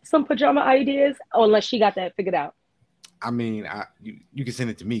guys some pajama ideas? Oh, unless she got that figured out. I mean, you can send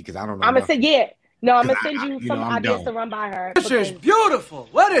it to me because I don't know. I'm gonna say No, I'm gonna send you some ideas to run by her. This is beautiful.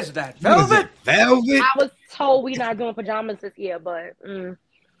 What is that? Velvet? Velvet? I was told we're not doing pajamas this year, but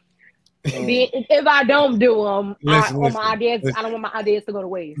if I don't do them, I don't want my ideas to go to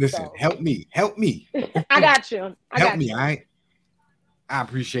waste. Listen, so. help me. I got you. Help me, all right? I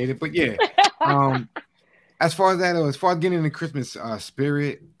appreciate it, but yeah. As far as getting in the Christmas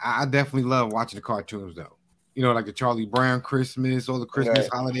spirit, I definitely love watching the cartoons though. You know, like the Charlie Brown Christmas or the Christmas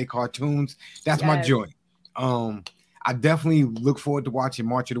holiday cartoons. That's my joint. I definitely look forward to watching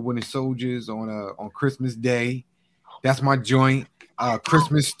March of the Winter Soldiers on Christmas Day. That's my joint.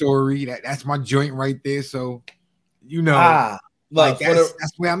 Christmas Story. That's my joint right there. So, you know, look, that's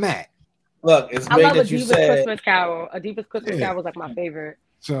where I'm at. Look, it's big that you said Christmas Carol. A Diva's Christmas Carol was like my favorite.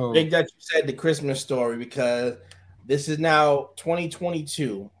 So big that you said the Christmas Story because this is now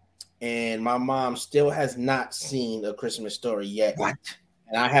 2022, and my mom still has not seen A Christmas Story yet. What?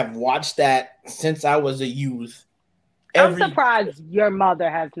 And I have watched that since I was a youth. I'm surprised your mother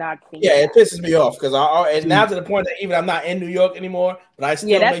has not seen. Yeah, it pisses me off because and now to the point that even I'm not in New York anymore, but I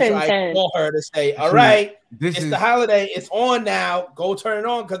still make sure I call her to say, "All right, it's the holiday. It's on now. Go turn it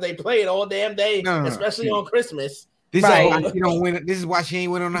on because they play it all damn day, especially on Christmas." This is why you don't win. This is why she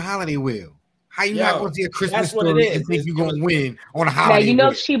ain't win on the holiday wheel. How you not going to see a Christmas Story and think you're going to win on a holiday? Now you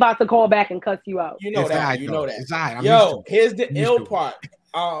know she about to call back and cuss you out. You know that. You know that. It's right. Yo, here's the ill part.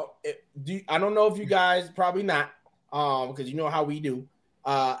 I don't know if you guys probably not. Because you know how we do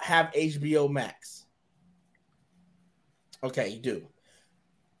have HBO Max. Okay, you do.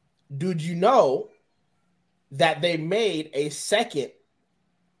 Did you know that they made a second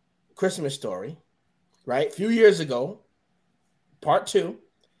Christmas Story, right? A few years ago, part 2,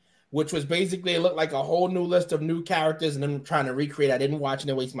 which was basically, it looked like a whole new list of new characters and them trying to recreate. I didn't watch and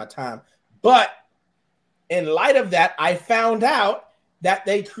it waste my time. But in light of that, I found out that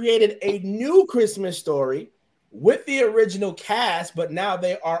they created a new Christmas story with the original cast, but now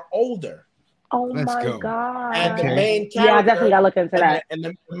they are older. Oh my God. And the main character, yeah, I definitely gotta look into that. And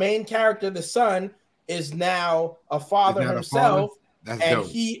the main character, the son, is now a father himself. And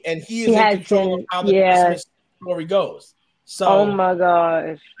he is in control of how the Christmas story goes. So, oh my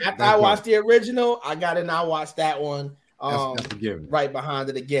gosh! After I watched the original, I got in. I watched that one right behind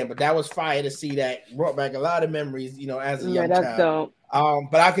it again. But that was fire to see. That brought back a lot of memories, as a young child.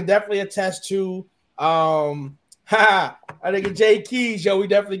 But I could definitely attest to. I think Jay Keys, we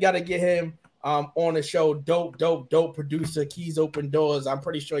definitely got to get him on the show. Dope producer. Keys Open Doors. I'm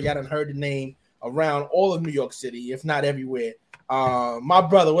pretty sure y'all done heard the name around all of New York City, if not everywhere. My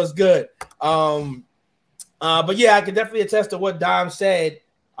brother, what's good? But yeah, I can definitely attest to what Dom said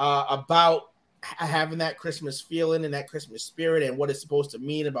about having that Christmas feeling and that Christmas spirit and what it's supposed to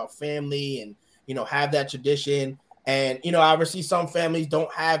mean about family and, have that tradition. And, obviously some families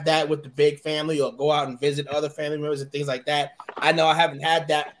don't have that with the big family or go out and visit other family members and things like that. I know I haven't had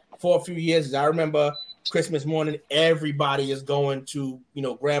that for a few years. I remember Christmas morning, everybody is going to,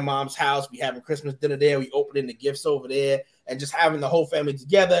 grandmom's house. We having Christmas dinner there. We opening the gifts over there and just having the whole family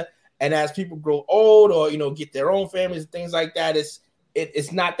together. And as people grow old or, get their own families and things like that,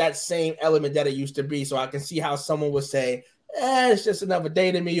 it's not that same element that it used to be. So I can see how someone would say, it's just another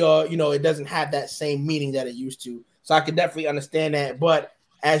day to me, or, it doesn't have that same meaning that it used to. So I can definitely understand that. But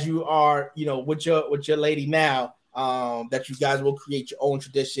as you are, with your lady now, that you guys will create your own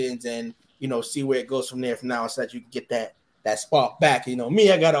traditions and, see where it goes from there from now, so that you can get that spark back.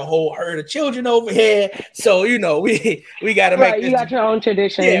 Me, I got a whole herd of children over here. So, we got to make this. You got your own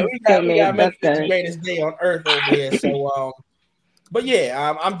tradition. Yeah, we got to make this the greatest day on earth over here. So, but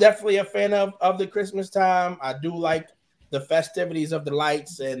yeah, I'm definitely a fan of the Christmas time. I do like the festivities of the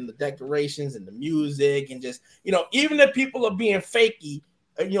lights and the decorations and the music and just, even if people are being fakey,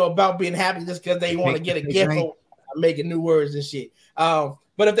 about being happy just because they want to get a gift or making new words and shit.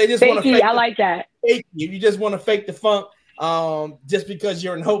 But if they just want to fake, I like that. If you just want to fake the funk, just because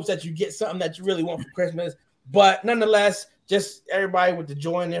you're in hopes that you get something that you really want for Christmas, but nonetheless, just everybody with the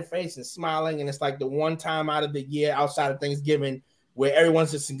joy in their face and smiling, and it's like the one time out of the year outside of Thanksgiving where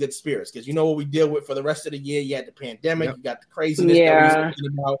everyone's just in good spirits, because what we deal with for the rest of the year. You had the pandemic, you got the craziness that we're talking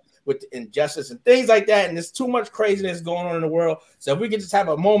about with the injustice and things like that, and there's too much craziness going on in the world. So if we could just have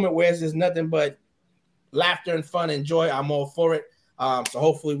a moment where there's nothing but laughter and fun and joy, I'm all for it. So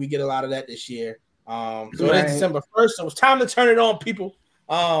hopefully we get a lot of that this year. So it is December 1st, so it's time to turn it on, people.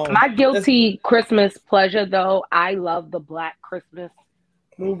 My guilty Christmas pleasure, though, I love the Black Christmas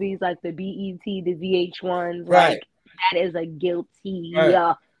movies, like the BET, the VH1s. Right. Like, that is a guilty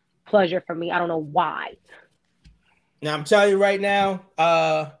pleasure for me. I don't know why. Now, I'm telling you right now,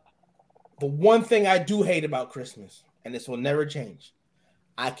 the one thing I do hate about Christmas, and this will never change,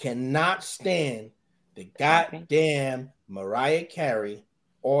 I cannot stand the goddamn Mariah Carey,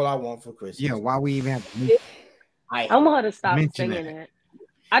 All I Want for Christmas. Yeah, why we even have to I want her to stop singing it.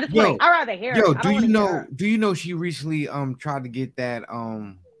 I just I'd rather hear it. Do you know she recently tried to get that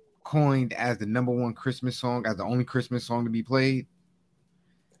coined as the #1 Christmas song, as the only Christmas song to be played?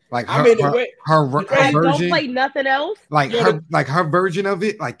 Like her version. Don't play nothing else. Like her version of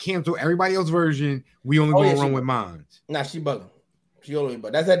it, like cancel everybody else's version. We only gonna run with mine. Nah, she bugging. She only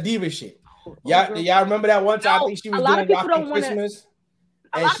bugging. That's that diva shit. Y'all remember that one time? I think she was doing Rockin' Christmas.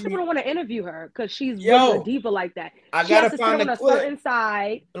 A lot of people don't want to interview her because she's really a diva like that. She has to sit on a certain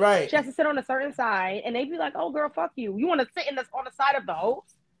side. Right. She has to sit on a certain side, and they be like, "Oh, girl, fuck you. You want to sit on the side of the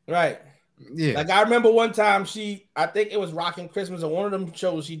host?" Right. Yeah. Like I remember one time I think it was Rockin' Christmas or one of them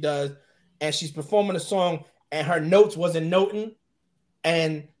shows she does, and she's performing a song, and her notes wasn't noting,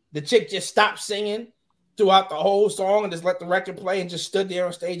 and the chick just stopped singing throughout the whole song and just let the record play and just stood there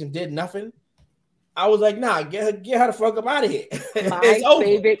on stage and did nothing. I was like, nah, get her the fuck up out of here.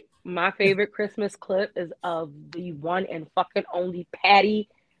 My favorite Christmas clip is of the one and fucking only Patty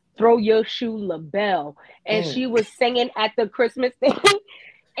Throw Your Shoe LaBelle. And she was singing at the Christmas thing.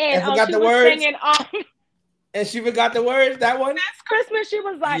 And forgot she the was words. Singing and she forgot the words, that one? This Christmas, she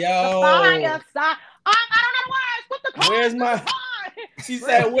was like, the fire side. I don't know the words. What the card? Where's my... She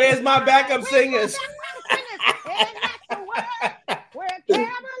said, where's my backup singers?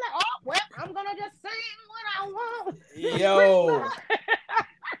 I'm gonna just sing what I want. Yo,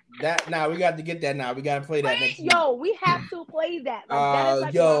 we got to get that now. We got to play that next week. Yo, we have to play that.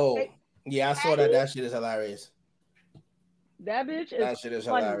 Like, yeah, I saw that. That shit is hilarious. That bitch is. That shit is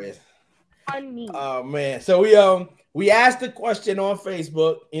hilarious. funny. Oh man. So we asked the question on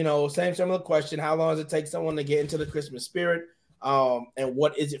Facebook, same similar question. How long does it take someone to get into the Christmas spirit? And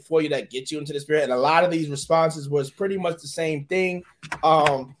what is it for you that gets you into the spirit? And a lot of these responses was pretty much the same thing.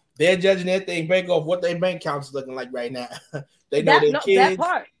 They're judging their thing based off what their bank account is looking like right now. They know their kids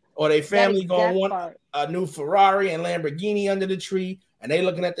or their family gonna want a new Ferrari and Lamborghini under the tree, and they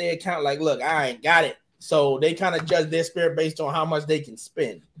looking at their account like, look, I ain't got it. So they kind of judge their spirit based on how much they can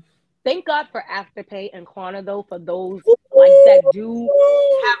spend. Thank God for Afterpay and Klarna though, for those like that do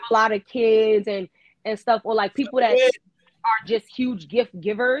have a lot of kids and stuff, or like people that are just huge gift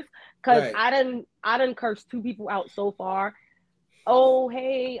givers. Because I done cursed 2 people out so far. Oh,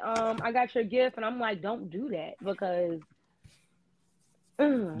 hey, I got your gift, and I'm like, don't do that because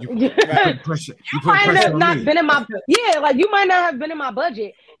you might have not been in my you might not have been in my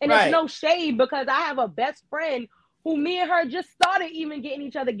budget, and it's no shade because I have a best friend who me and her just started even getting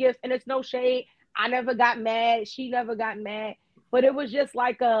each other gifts, and it's no shade. I never got mad. She never got mad. But it was just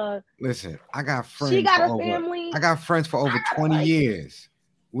like listen, I got friends. She got a family. I got friends for over 20 years.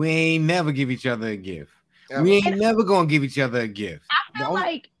 We ain't never give each other a gift. We ain't never gonna give each other a gift. I feel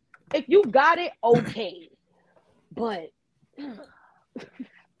like if you got it, okay. But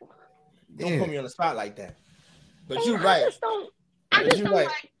don't put me on the spot like that. But you're right. I just don't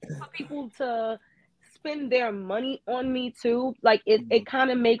like for people to spend their money on me too. Like it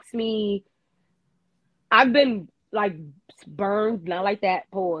kind of makes me. I've been like burned, not like that,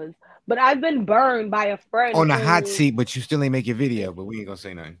 pause. But I've been burned by a friend on the hot seat, but you still ain't make your video. But we ain't gonna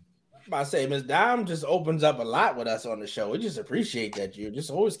say nothing. I say Ms. Dom just opens up a lot with us on the show. We just appreciate that you just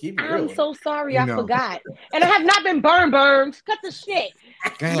always keep it real. I'm so sorry, I forgot. And I have not been burned. Cut the shit.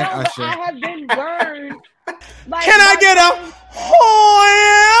 Go ahead, Usher. I have been burned. Like, can I get a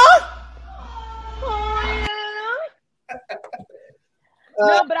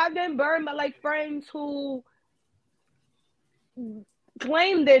No, but I've been burned by like friends who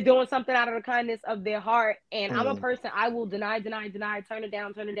claim they're doing something out of the kindness of their heart, and I'm a person, I will deny, turn it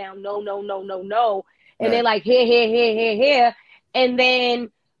down, no. And they're like, here. And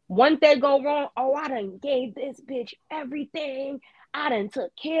then once they go wrong, I done gave this bitch everything. I done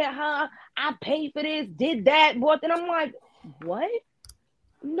took care of her. I paid for this, did that, bought that. I'm like, what?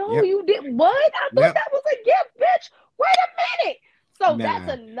 No, you did what? I thought that was a gift, bitch. Wait a minute. So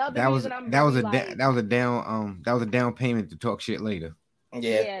that's another reason that was a down payment to talk shit later.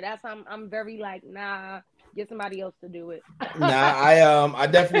 Yeah, that's I'm very like, nah, get somebody else to do it. I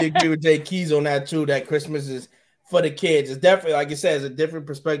definitely agree with Jay Keys on that too. That Christmas is for the kids. It's definitely, like you said, it's a different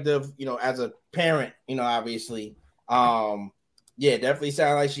perspective, as a parent, obviously. Definitely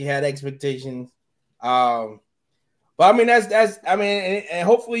sounded like she had expectations. But I mean, and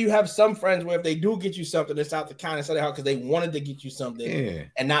hopefully you have some friends where if they do get you something, it's out the kindness of their heart because they wanted to get you something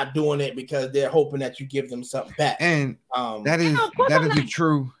and not doing it because they're hoping that you give them something back. And that is the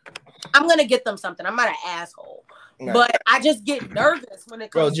true. I'm gonna get them something. I'm not an asshole, but I just get nervous when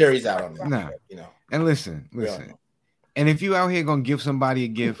it comes. Well, Jerry's out on that. Nah, And listen. And if you out here gonna give somebody a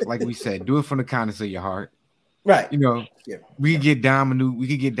gift, like we said, do it from the kindness of your heart. Right. We could get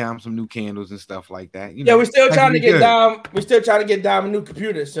Dom some new candles and stuff like that. We're still trying to get Dom. We're still trying to get Dom a new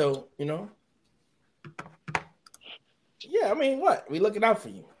computer. So, I mean, what? We looking out for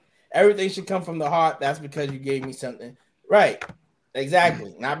you. Everything should come from the heart. That's because you gave me something. Right.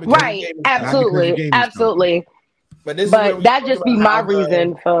 Exactly. Not because you gave me absolutely. But that just be my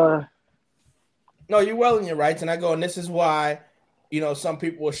reason for. No, you're well in your rights, and I go, and this is why. Some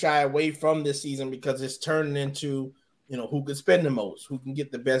people will shy away from this season because it's turning into, who can spend the most, who can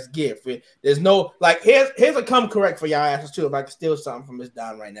get the best gift. There's no, like, here's a come correct for y'all asses too, if I can steal something from Miss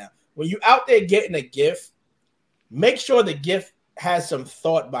Don right now. When you out there getting a gift, make sure the gift has some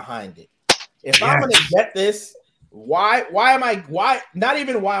thought behind it. If I'm going to get this, why not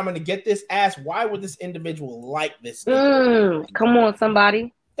even why I'm going to get this, ask why would this individual like this thing? Come on,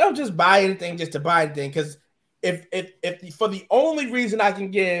 somebody. Don't just buy anything just to buy anything, because if for the only reason I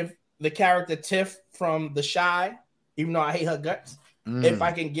can give the character Tiff from The Shy, even though I hate her guts, if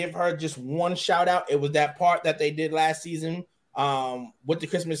I can give her just one shout out, it was that part that they did last season with the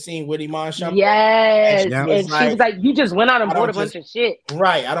Christmas scene with Iman Shumpert. Yes, and she was like, you just went out and bought a bunch of shit.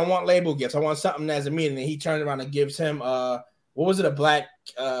 Right, I don't want label gifts. I want something as a meaning. And he turned around and gives him what was it? A black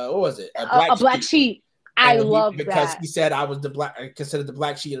a black sheep. I love that because he said I was considered the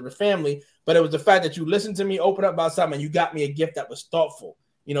black sheep of the family, but it was the fact that you listened to me open up about something and you got me a gift that was thoughtful.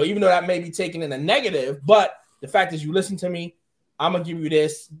 Even though that may be taken in a negative, but the fact is you listened to me. I'm gonna give you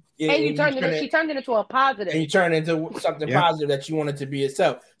this, and she turned it into a positive, and you turn it into something positive that you want it to be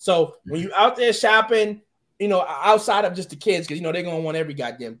itself. So when you out there shopping, outside of just the kids, because they're gonna want every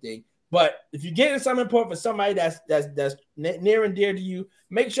goddamn thing. But if you're getting something important for somebody that's near and dear to you,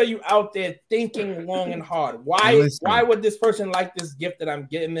 make sure you out there thinking long and hard. Why would this person like this gift that I'm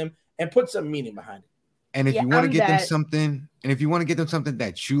getting them, and put some meaning behind it. And if you want to get them something,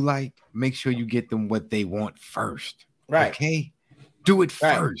 that you like, make sure you get them what they want first. Right. Okay. Do it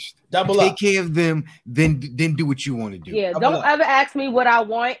first. Take care of them, then do what you want to do. Yeah, don't ever ask me what I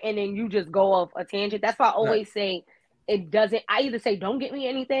want and then you just go off a tangent. That's why I always say it doesn't. I either say don't get me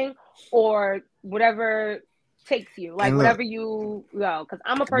anything or whatever takes you, like whatever you go. Because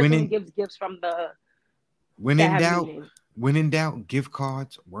I'm a person who gives gifts from the. When in doubt, gift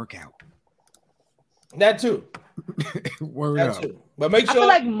cards work out. That too. Word up. Too. But make sure. I feel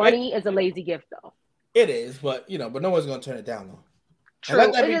like money is a lazy gift, though. It is, but but no one's gonna turn it down though. True,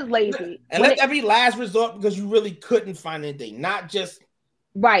 it is lazy. And let that be last resort because you really couldn't find anything, not just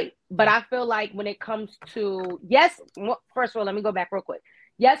right. But I feel like when it comes to first of all, let me go back real quick.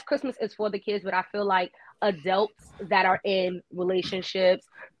 Yes, Christmas is for the kids, but I feel like adults that are in relationships,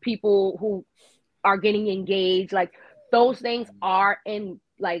 people who are getting engaged, like those things are in,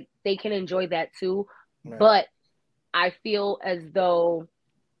 like they can enjoy that too. Right. But I feel as though,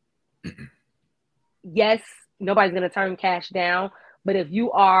 yes, nobody's gonna turn cash down. But if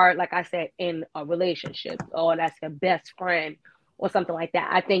you are, like I said, in a relationship or that's your best friend or something like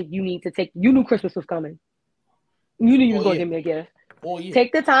that, I think you need to you knew Christmas was coming. You knew you was going to give me a gift.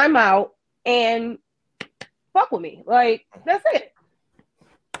 Take the time out and fuck with me. Like, that's it.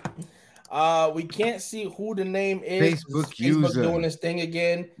 We can't see who the name is. Facebook user doing this thing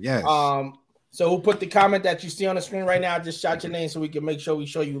again. Yes. So who put the comment that you see on the screen right now? Just shout your name so we can make sure we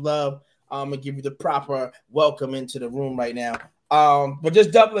show you love. And give you the proper welcome into the room right now. But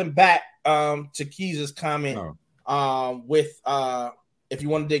just doubling back to Keys' comment with if you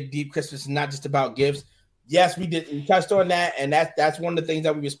want to dig deep, Christmas is not just about gifts. Yes, we touched on that, and that's one of the things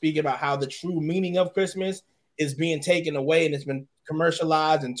that we were speaking about, how the true meaning of Christmas is being taken away and it's been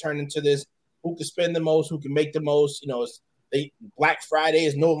commercialized and turned into this who can spend the most, who can make the most. Black Friday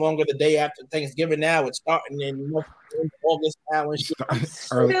is no longer the day after Thanksgiving now. It's starting in August now. And shit. I'm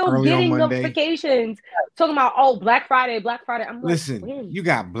still getting notifications talking about Black Friday. I'm listen, you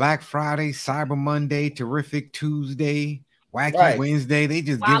got Black Friday, Cyber Monday, Terrific Tuesday, Wacky Wednesday. They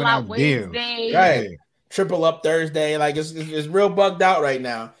just giving out deals. Right. Triple Up Thursday. Like it's real bugged out right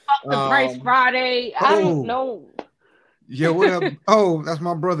now. Fuck the Price Friday. I don't know. Yo, what up? Oh, that's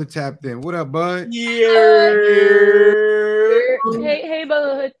my brother tapped in. What up, bud? Yeah. Hey,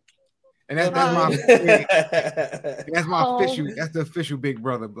 bud. And that's my official. That's the official big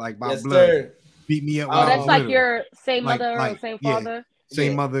brother, like my blood. Sir. Beat me up. Oh, that's like your same mother or same father.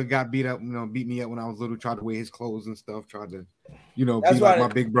 Same mother got beat up. Beat me up when I was little. Tried to wear his clothes and stuff. Tried to, be like my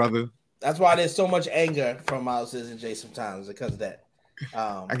big brother. That's why there's so much anger from Miles and Jay sometimes because of that.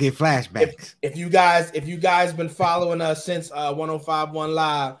 I get flashbacks. If you guys been following us since 105.1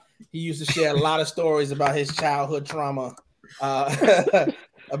 Live, he used to share a lot of stories about his childhood trauma. It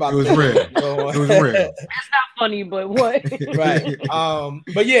was real. It was real. That's not funny, but what? Right.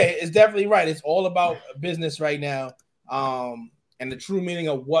 But yeah, it's definitely right. It's all about business right now. And the true meaning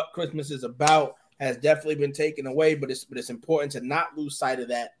of what Christmas is about has definitely been taken away. But it's important to not lose sight of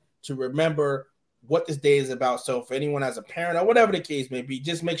that, to remember what this day is about. So for anyone as a parent or whatever the case may be,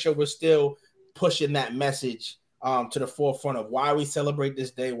 just make sure we're still pushing that message to the forefront of why we celebrate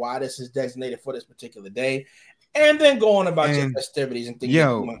this day, why this is designated for this particular day, and then go on about your festivities and things.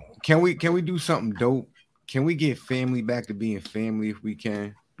 Yo, can we do something dope? Can we get family back to being family if we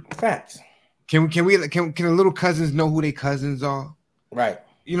can? Facts. Can the little cousins know who their cousins are? Right.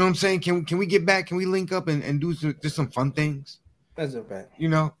 You know what I'm saying? Can we get back? Can we link up and do just some fun things? That's not bad.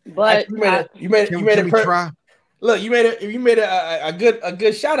 But you made a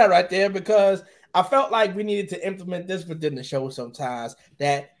good shout out right there, because I felt like we needed to implement this within the show sometimes,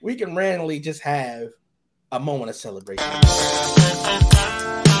 that we can randomly just have a moment of celebration.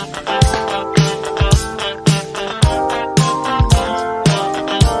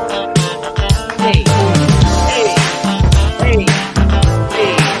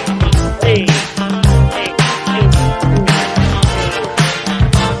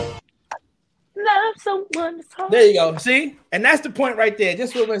 Love someone. There you go. See? And that's the point right there.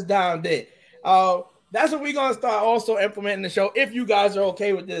 Just what went down there. That's what we're going to start also implementing the show. If you guys are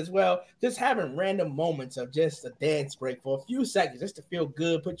okay with it as well, just having random moments of just a dance break for a few seconds, just to feel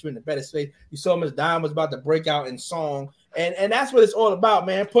good, put you in a better space. You saw Miss Dime was about to break out in song. And that's what it's all about,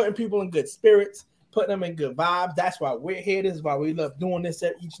 man. Putting people in good spirits, putting them in good vibes. That's why we're here. This is why we love doing this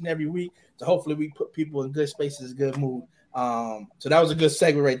each and every week. So hopefully we put people in good spaces, good mood. So that was a good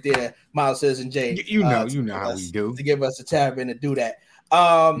segue right there, Miles says and Jay. You know how we do to give us a tab in to do that.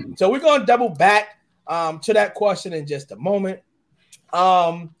 So we're going to double back to that question in just a moment.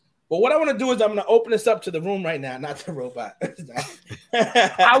 But what I want to do is I'm going to open this up to the room right now, not the robot.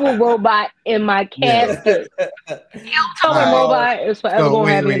 I will robot in my casket. You tell me robot is forever going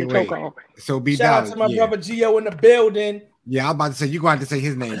to have me in the chokehold. So be shout out to my brother Gio in the building. Yeah, I was about to say you're going to have to say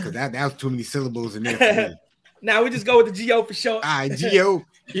his name because that was too many syllables in there for me. Now we just go with the Gio for short. All right, Gio.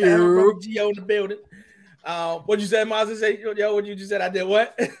 Gio in the building. What you said, Miles? Yo, what you just said? I did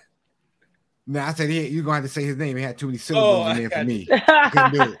what? No, I said you're gonna have to say his name. He had too many syllables in there for me.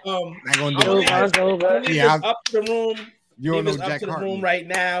 Couldn't do it. Not gonna do it. Yeah, up to the room. You don't know Jack up to the room right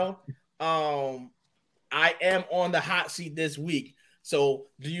now. I am on the hot seat this week. So,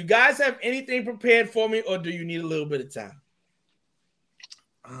 do you guys have anything prepared for me, or do you need a little bit of time?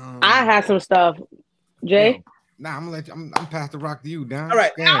 I have some stuff, Jay. Nah, I'm gonna let you. I'm past the rock to you, Don. All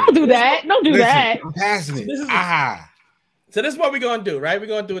right, don't do that. Don't do that. I'm passing it. So this is what we're gonna do, right? We're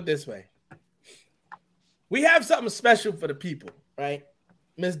gonna do it this way. We have something special for the people, right?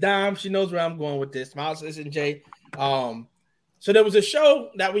 Miss Dime, she knows where I'm going with this. Miles and Jay. So there was a show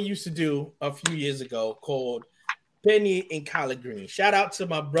that we used to do a few years ago called Penny and Collard Green. Shout out to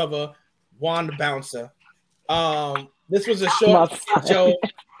my brother Juan the Bouncer. This was a show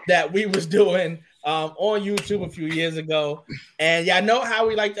that we was doing on YouTube a few years ago. And y'all know how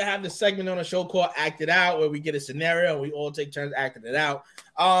we like to have the segment on a show called Act It Out, where we get a scenario and we all take turns acting it out.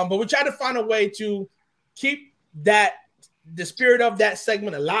 But we try to find a way to keep the spirit of that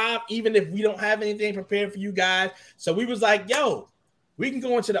segment alive, even if we don't have anything prepared for you guys. So we was like, yo, we can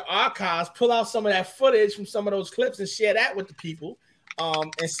go into the archives, pull out some of that footage from some of those clips and share that with the people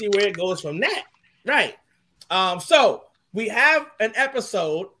and see where it goes from that. Right. So we have an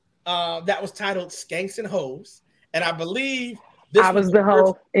episode that was titled Skanks and Hoes. And I believe this was the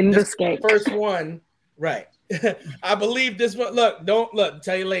hoe in the skank. First one. Right. I believe this one.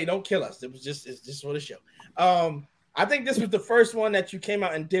 Tell your lady, don't kill us. It's just for the show. I think this was the first one that you came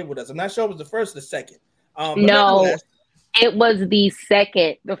out and did with us. I'm not sure it was the first or the second. No, it was the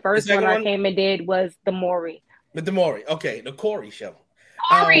second. The first one I came and did was the Maury. With the Maury, okay, the Corey show.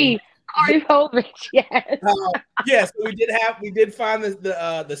 Corey Povich, yes. Yes, we did find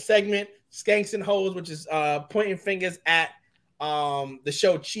the segment Skanks and Hoes, which is pointing fingers at the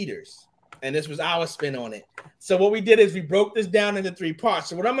show Cheaters. And this was our spin on it. So what we did is we broke this down into 3 parts.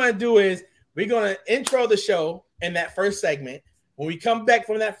 So what I'm going to do is we're going to intro the show in that first segment. When we come back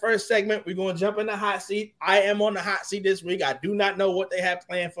from that first segment, we're going to jump in the hot seat. I am on the hot seat this week. I do not know what they have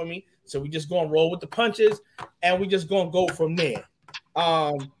planned for me. So we just going to roll with the punches and we just going to go from there.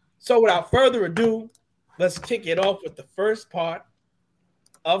 So without further ado, let's kick it off with the first part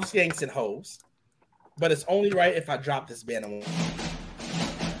of Skanks and Hoes. But it's only right if I drop this banner one.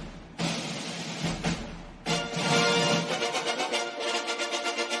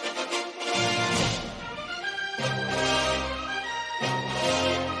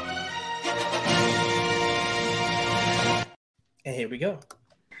 And here we go.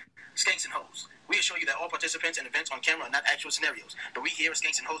 Skanks and Hoes. We assure you that all participants and events on camera are not actual scenarios, but we here at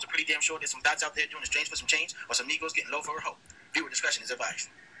Skanks and Hoes are pretty damn sure there's some dots out there doing exchange for some change or some Negroes getting low for a hoe. Viewer discretion is advised.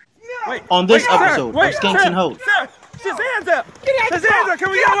 Wait, on this episode of Skanks and Hoes. Sir, Shazamza! Shazamza,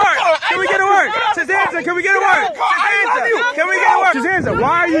 can we get a word? Can we get a word? Shazamza, can we get a word? Shazamza, can we get a word? Shazamza,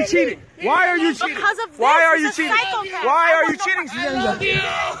 why are you cheating? Why are you cheating? Because of this. Why are you cheating? Why are you cheating,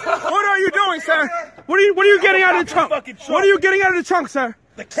 Shazamza? What are you doing, sir? What are you getting out of the trunk? What are you getting out of the trunk, sir?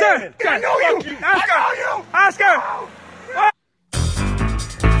 Sir, I know you. Ask her.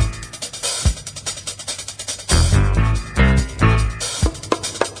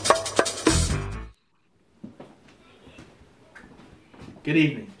 Good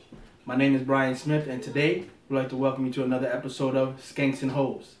evening. My name is Brian Smith, and today we'd like to welcome you to another episode of Skanks and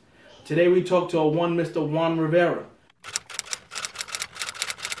Hoes. Today we talk to Mr. Juan Rivera.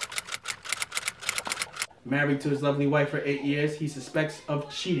 Married to his lovely wife for 8 years, he suspects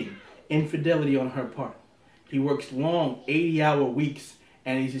of cheating, infidelity on her part. He works long 80-hour weeks,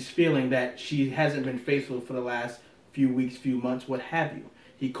 and he's just feeling that she hasn't been faithful for the last few weeks, few months, what have you.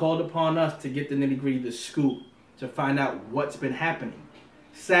 He called upon us to get the nitty-gritty, the scoop, to find out what's been happening.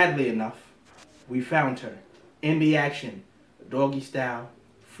 Sadly enough, we found her in the action, doggy style,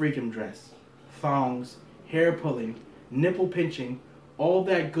 freakum dress, thongs, hair pulling, nipple pinching, all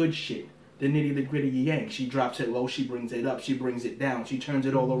that good shit. The nitty, the gritty, yank. She drops it low, she brings it up, she brings it down, she turns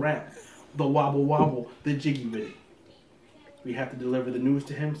it all around. The wobble wobble, the jiggy with it. We have to deliver the news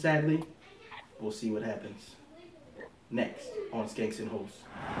to him, sadly. We'll see what happens. Next on Skanks and Hoes.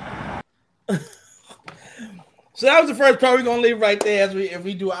 So that was the first part. We're gonna leave right there as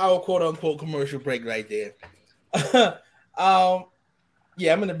we do our quote unquote commercial break right there.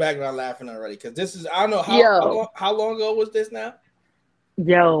 Yeah, I'm in the background laughing already because this is, I don't know how long ago was this now?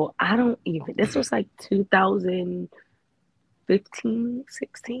 Yo, I don't even. This was like 2015,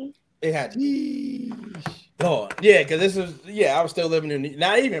 16. It had to be. Oh, yeah, because this was, I was still living in,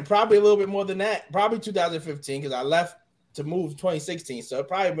 not even, probably a little bit more than that. Probably 2015 because I left to move 2016. So it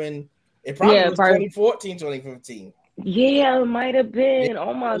probably was 2014, 2015. Yeah, it might have been. Yeah,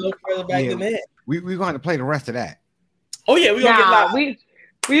 oh my a little further back than that. We're going to play the rest of that. Oh yeah, we're gonna get live.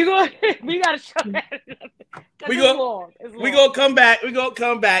 We gotta show that. We gonna come back. We're gonna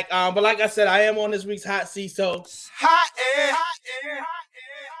come back. But like I said, I am on this week's hot seat. So hot air,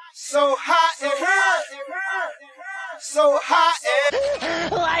 so hot in here, so hot air.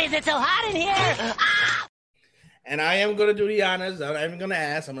 Why is it so hot in here? And I am gonna do the honors. I'm not even gonna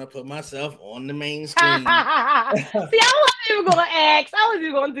ask. I'm gonna put myself on the main screen. See, I wasn't even gonna ask. I was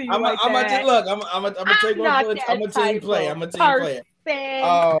even gonna do you I'm gonna take one for the I'm a team player. I'm a team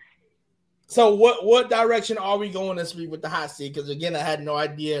player. So what direction are we going this week with the hot seat? Because again, I had no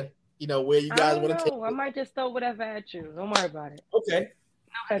idea, where you guys want to take it. I might just throw whatever at you. Don't worry about it. Okay.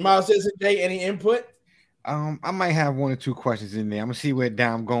 Miles Citizen J, any input? I might have one or two questions in there. I'm gonna see where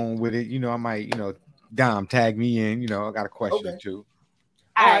Dom going with it. I might, Dom tag me in. I got a question or two.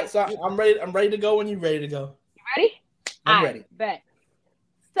 All right, so I'm ready. I'm ready to go when you're ready to go. You ready? I'm ready. Bet.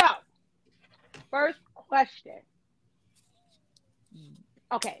 So, first question.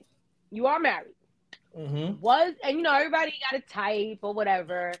 Okay, you are married. Mm-hmm. Everybody got a type or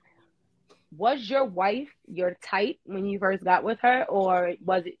whatever. Was your wife your type when you first got with her, or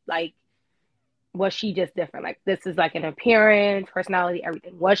was she just different? Like, this is like an appearance, personality,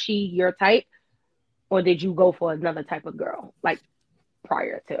 everything. Was she your type, or did you go for another type of girl, like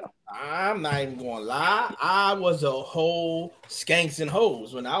prior to? I'm not even gonna lie. I was a whole skanks and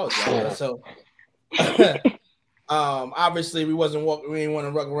hoes when I was younger. So, obviously, we didn't want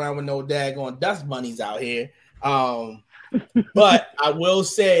to run around with no daggone dust bunnies out here. But I will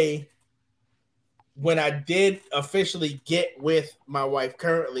say, when I did officially get with my wife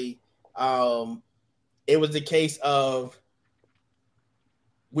currently, it was a case of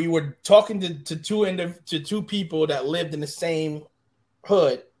we were talking to two people that lived in the same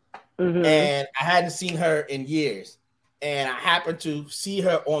hood, and I hadn't seen her in years, and I happened to see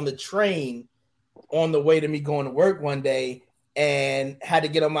her on the train on the way to me going to work one day, and had to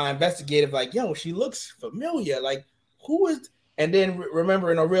get on my investigative, like, yo, she looks familiar, like, who is? And then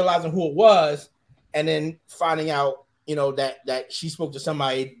remembering or realizing who it was, and then finding out, that she spoke to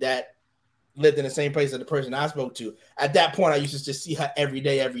somebody that lived in the same place as the person I spoke to. At that point, I used to just see her every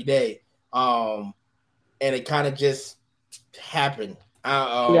day. And it kind of just happened.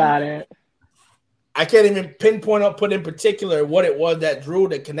 Got it. I can't even pinpoint or put in particular what it was that drew.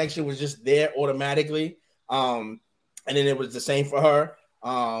 The connection was just there automatically. And then it was the same for her.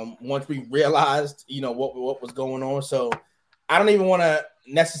 Once we realized, what was going on. So I don't even want to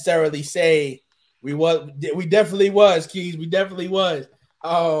necessarily say we definitely was, Keys. We definitely was.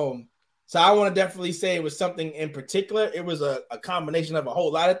 So I want to definitely say it was something in particular. It was a combination of a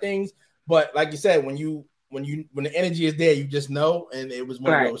whole lot of things. But like you said, when the energy is there, you just know, and it was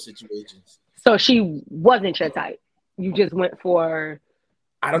one of those situations. So she wasn't your type. You just went for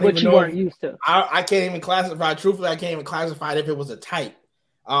what you weren't used to. I can't even classify. Truthfully, I can't even classify if it was a type.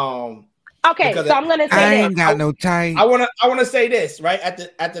 Okay, so I'm gonna say I ain't got no type. I wanna say this, right?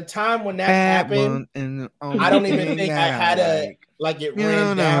 At the time when that happened, I don't even think I had it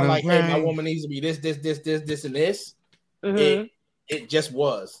ran down like, hey, my woman needs to be this, and this. Mm-hmm. It just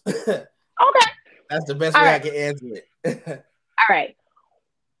was. Okay. That's the best way I can answer it. All right.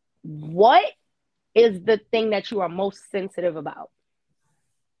 What is the thing that you are most sensitive about?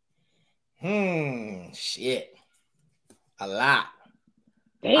 Shit. A lot.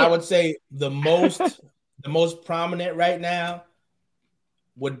 Damn. I would say the most prominent right now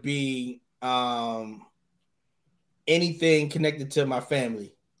would be anything connected to my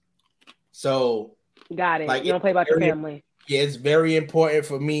family. So got it. You don't play about your family. Yeah, it's very important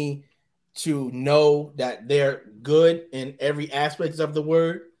for me to know that they're good in every aspect of the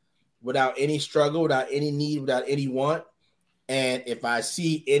word, without any struggle, without any need, without any want. And if I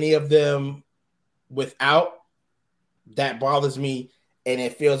see any of them without, that bothers me. And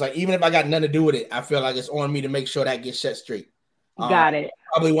it feels like, even if I got nothing to do with it, I feel like it's on me to make sure that gets set straight. Got it.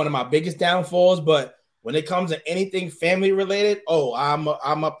 Probably one of my biggest downfalls, but when it comes to anything family related, I'm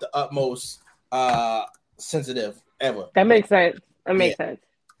up the utmost sensitive ever. That makes sense. That makes sense.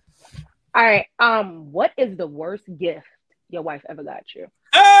 All right. What is the worst gift your wife ever got you?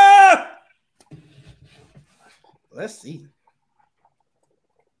 Let's see.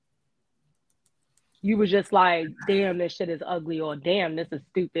 you was just like, damn, this shit is ugly, or damn, this is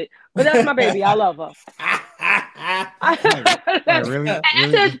stupid. But that's my baby. I love her. Really?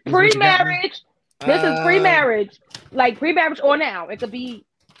 This is pre-marriage. This is pre-marriage. Like pre-marriage or now. It could be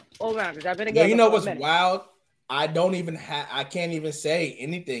all around because I've been together. You know what's wild? I can't even say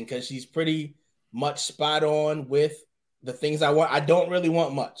anything because she's pretty much spot on with the things I want. I don't really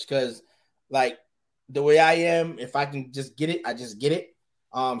want much because, like, the way I am, if I can just get it, I just get it.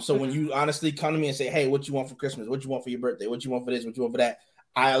 So when you honestly come to me and say, hey, what you want for Christmas? What you want for your birthday? What you want for this? What you want for that?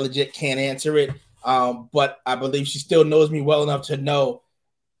 I legit can't answer it. But I believe she still knows me well enough to know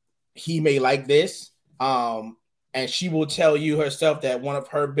he may like this. And she will tell you herself that one of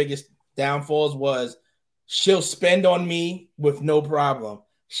her biggest downfalls was she'll spend on me with no problem.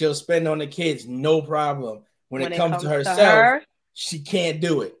 She'll spend on the kids, no problem. When it comes to herself, she can't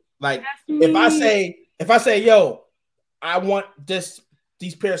do it. Like if I say, yo, I want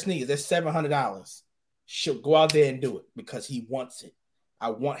these pair of sneakers, that's $700. She'll go out there and do it because he wants it. I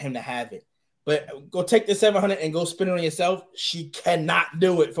want him to have it. But go take the $700 and go spend it on yourself. She cannot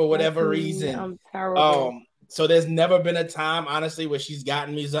do it for whatever reason. I'm terrible. So there's never been a time, honestly, where she's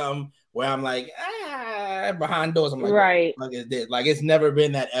gotten me something where I'm like, behind doors. I'm like, right. Like it's this. Like it's never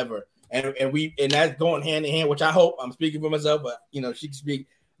been that ever. And that's going hand in hand, which I hope, I'm speaking for myself, but she can speak,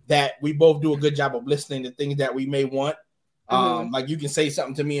 that we both do a good job of listening to things that we may want. Like you can say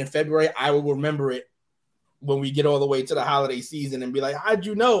something to me in February, I will remember it when we get all the way to the holiday season and be like, how'd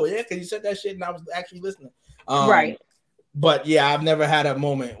you know? Yeah, because you said that shit and I was actually listening. Right. But yeah, I've never had a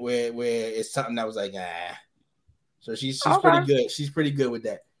moment where it's something that was like, So she's pretty good. She's pretty good with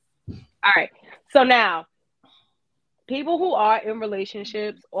that. All right. So now, people who are in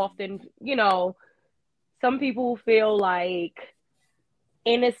relationships often, some people feel like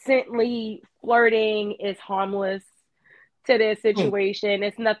innocently flirting is harmless to their situation.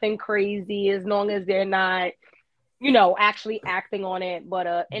 It's nothing crazy as long as they're not, actually acting on it, but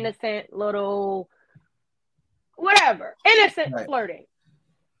a innocent little whatever. Innocent flirting.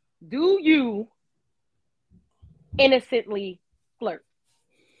 Do you innocently flirt?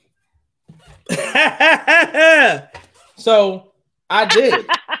 So I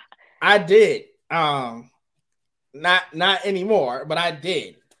did. Not anymore, but I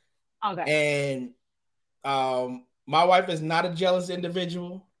did. Okay. And my wife is not a jealous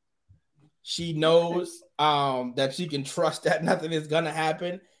individual. She knows that she can trust that nothing is gonna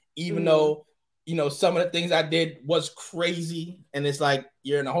happen, even though some of the things I did was crazy. And it's like,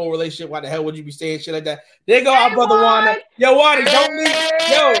 you're in a whole relationship. Why the hell would you be saying shit like that? There go our brother Wanda. Yo, Wanda, don't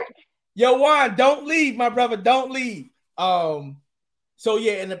leave. Yo, Juan, don't leave, my brother. Don't leave. So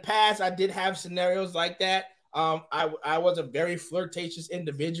yeah, in the past, I did have scenarios like that. I was a very flirtatious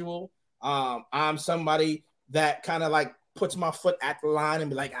individual. I'm somebody that kind of like puts my foot at the line and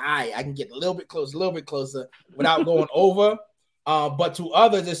be like, I can get a little bit closer without going over. But to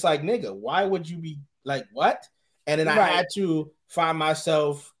others, it's like, nigga, why would you be like, what? And then I had to find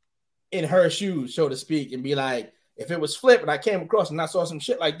myself in her shoes, so to speak, and be like, if it was flipped and I came across and I saw some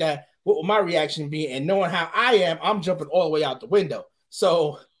shit like that, what would my reaction be? And knowing how I am, I'm jumping all the way out the window.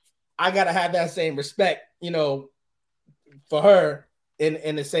 So I got to have that same respect, for her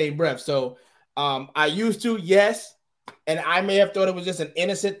in the same breath. So I used to, yes. And I may have thought it was just an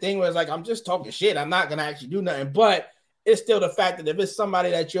innocent thing where it's like, I'm just talking shit. I'm not going to actually do nothing. But it's still the fact that if it's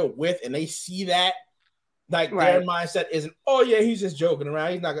somebody that you're with and they see that, like their mindset isn't, oh yeah, he's just joking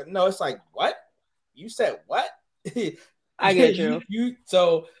around. He's not going to, no, it's like, what? You said what? I get you.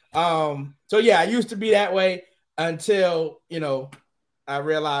 So yeah, I used to be that way until, I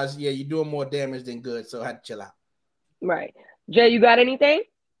realized, yeah, you're doing more damage than good. So I had to chill out. Right. Jay, you got anything?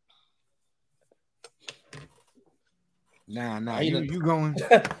 Nah. You going?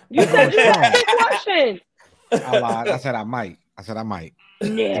 You said you had a question. I lied. I said I might.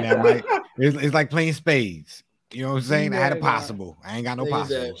 Yeah. It's like playing spades. You know what I'm saying? I had a possible. I ain't got no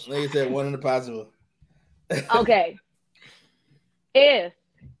possible. Like I said, one in the possible. Okay. If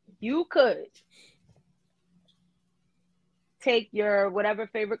you could take your whatever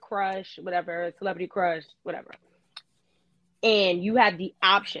favorite crush, whatever celebrity crush, whatever, and you had the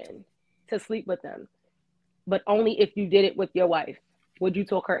option to sleep with them, but only if you did it with your wife, would you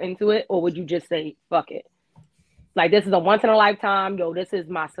talk her into it, or would you just say, fuck it? Like, this is a once in a lifetime, this is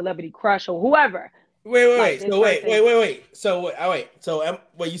my celebrity crush or whoever. Wait. So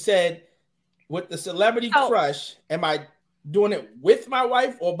what you said with the celebrity crush, am I doing it with my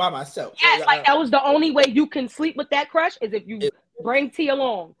wife or by myself? Yes, that was the only way you can sleep with that crush is if you bring T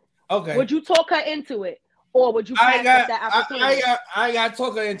along. Okay. Would you talk her into it, or would you pass up that opportunity? I got to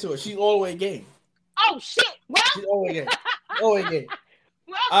talk her into it. She's always game. Oh shit! What? She's always game. Always game.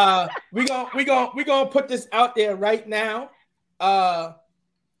 We gonna put this out there right now.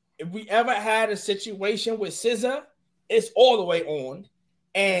 If we ever had a situation with SZA, it's all the way on.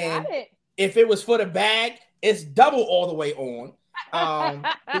 And if it was for the bag, it's double all the way on.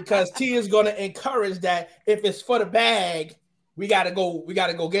 Because T is gonna encourage that if it's for the bag, we gotta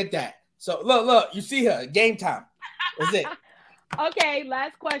go get that. So look, you see her, game time. That's it. Okay,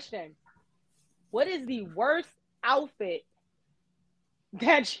 last question. What is the worst outfit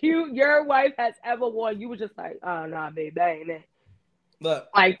that your wife has ever worn? You were just like, oh nah, babe, that ain't it. Look,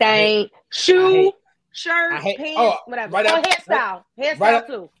 like that ain't shoe, shirt, pants, whatever. Hairstyle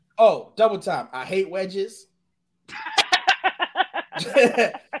too. Oh, double time. I hate wedges.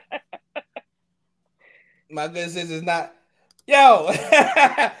 My good sis is not. Yo.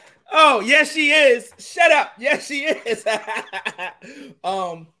 Oh, yes, she is. Shut up. Yes, she is.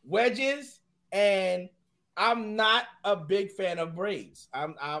 Wedges, and I'm not a big fan of braids. I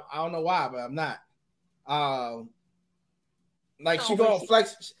don't know why, but I'm not. She gonna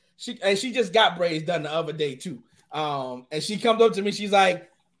flex. She just got braids done the other day too. And she comes up to me. She's like,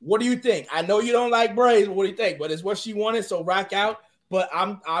 "What do you think? I know you don't like braids. But what do you think?" But it's what she wanted, so rock out. But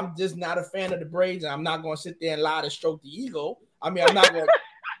I'm just not a fan of the braids, and I'm not gonna sit there and lie to stroke the ego. I mean,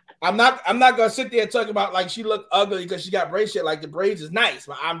 I'm not gonna sit there and talk about like she looked ugly because she got braids. Shit, like the braids is nice,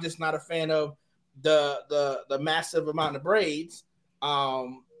 but I'm just not a fan of the massive amount of braids,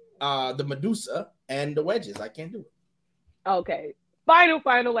 the Medusa and the wedges. I can't do it. Okay.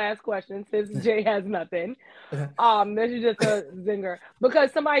 Final last question, since Jay has nothing. This is just a zinger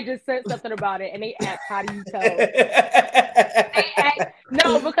because somebody just said something about it and they asked, how do you tell?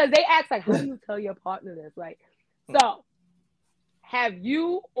 Because they asked like, how do you tell your partner this? Like, so have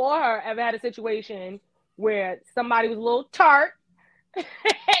you or her ever had a situation where somebody was a little tart and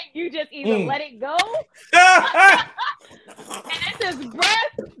you just either let it go and it's just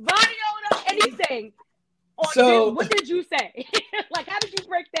breath, body odor, anything? So, what did you say? Like, how did you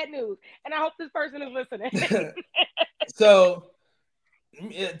break that news? And I hope this person is listening. So,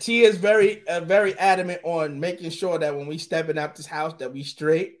 T is very adamant on making sure that when we stepping out this house that we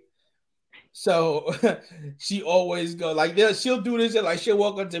straight. So she always go like this. She'll do this, and like she'll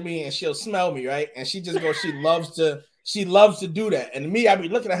walk up to me and she'll smell me, right? And she just goes, she loves to do that. And me, I'd be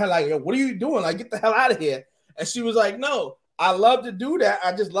looking at her like, yo, what are you doing? Like, get the hell out of here. And she was like, no, I love to do that.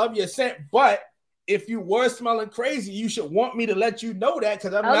 I just love your scent. But if you were smelling crazy, you should want me to let you know that,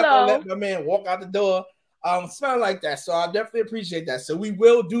 because I'm not gonna let my man walk out the door smelling like that. So I definitely appreciate that. So we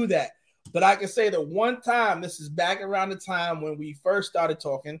will do that. But I can say that one time, this is back around the time when we first started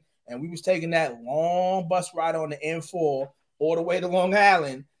talking, and we was taking that long bus ride on the N4 all the way to Long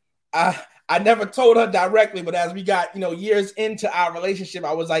Island. I never told her directly, but as we got, years into our relationship,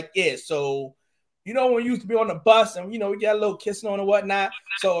 I was like, yeah, so, when we used to be on the bus and, we get a little kissing on and whatnot.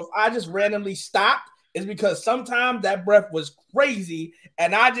 So if I just randomly stopped, it's because sometimes that breath was crazy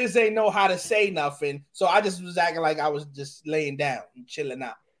and I just ain't know how to say nothing. So I just was acting like I was just laying down and chilling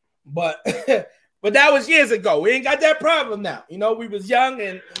out. But but that was years ago. We ain't got that problem now. We was young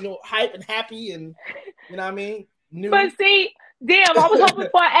and, hype and happy and, you know what I mean? New. But see, damn, I was hoping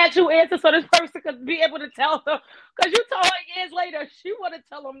for an actual answer so this person could be able to tell them. Because you told her years later, she want to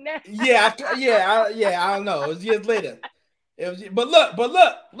tell them now. I don't know. It was years later. But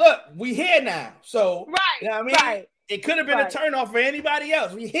look, we here now. So, right, you know what I mean? Right. It could have been a turnoff for anybody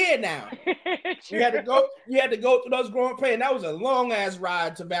else. We here now. You had to go through those growing pains. That was a long ass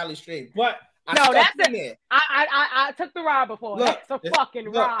ride to Valley Stream. But that's it. I took the ride before. That's a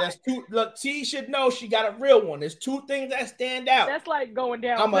fucking ride. That's two. Look, T should know she got a real one. There's two things that stand out. That's like going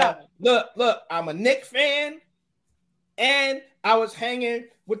down. I'm a Knicks fan, and I was hanging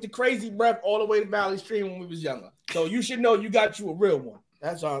with the crazy breath all the way to Valley Stream when we was younger. So you should know you got you a real one.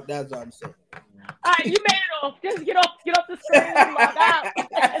 That's all I'm saying. All right, you made it off. Just get off the screen and log out.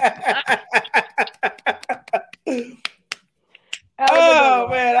 Oh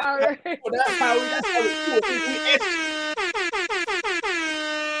man! All right. That's how we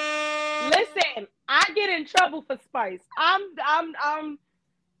Listen, I get in trouble for spice. I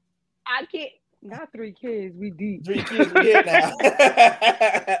can't. Not 3 kids. We deep. 3 kids. We here now.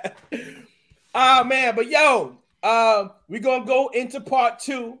 Oh man, but yo, we're gonna go into part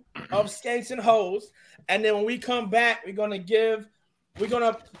 2 of Skanks and Hoes, and then when we come back, we're gonna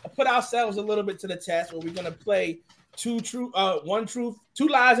put ourselves a little bit to the test, where we're gonna play 2 truth, 2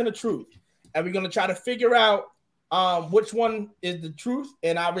 lies and a truth, and we're gonna try to figure out which one is the truth,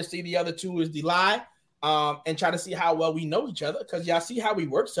 and obviously the other 2 is the lie, and try to see how well we know each other, because y'all see how we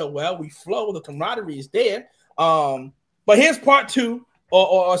work so well. We flow, the camaraderie is there. But here's part 2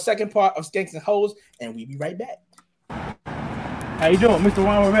 or second part of Skanks and Hoes, and we'll be right back. How you doing, Mr.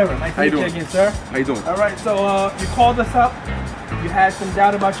 Juan Rivera? Nice to meet you again, sir. How you doing? All right, so you called us up. You had some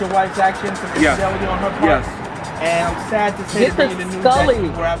doubt about your wife's actions, some infidelity on her part. Yes. And I'm sad to say that the news that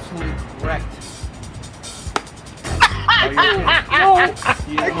you were absolutely correct.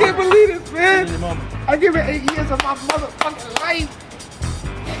 I can't believe this, man. I give it 8 years of my motherfucking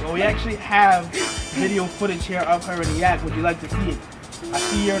life. Well, we actually have video footage here of her in the act. Would you like to see it? I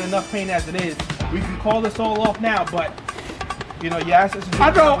see you're in enough pain as it is. We can call this all off now, but you know, you asked us to do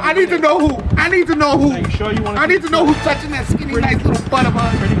I need to know who. I need to know who. Are you sure you want to? I need to know who's touching that skinny, nice little butt of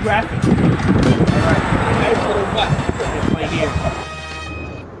mine. Pretty graphic. All right. Nice little butt. Just right here.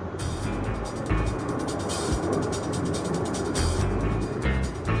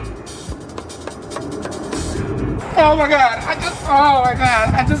 Oh my god!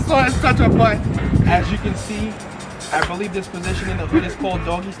 I just saw his touch her butt. As you can see, I believe this position in the hood is called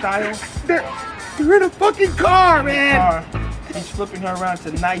doggy style. They're in a fucking car, man. He's flipping her around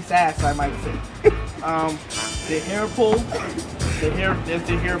to nice ass, I might say. The hair pull. There's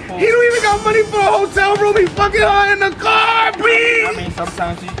the hair pull. He don't even got money for a hotel room. He's fucking her in the car, please. I mean,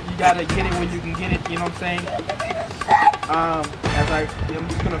 sometimes you gotta get it when you can get it. You know what I'm saying? I'm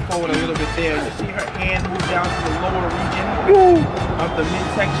just gonna forward a little bit there. You see her hand move down to the lower region of the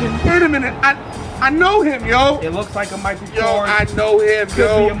midsection. Wait a minute, I know him, yo. It looks like a Michael Kors. Yo, I know him,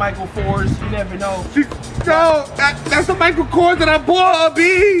 Could be a Michael Kors. You never know. That's the Michael Kors that I bought her,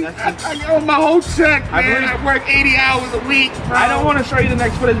 B. I owe my whole check, man. I work 80 hours a week, bro. I don't want to show you the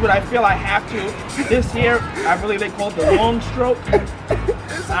next footage, but I feel I have to. This here, I believe they call it the long stroke.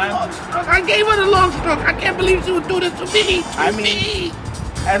 I gave her the long stroke. I can't believe she would do this to me. I mean,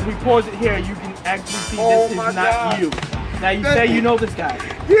 as we pause it here, you can actually see this is not you. Now you say you know this guy.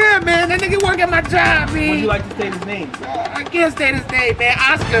 Yeah, man, that nigga work at my job, man. Would you like to state his name? I can't state his name, man.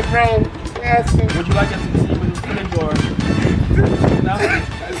 Oscar, bro. Oscar. Would you like us to see with his footage or enough?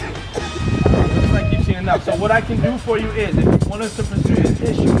 Looks like you've seen enough. So what I can do for you is, if you want us to pursue this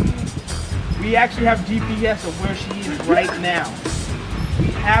issue, we actually have GPS of where she is right now. We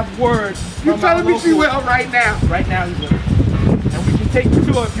have word from you telling me she with her right now? Right now he's with her. And we can take you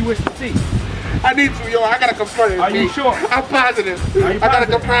to her if you wish to see. I need to, yo. I gotta confront it. Are you sure? I'm positive. Are you positive? I gotta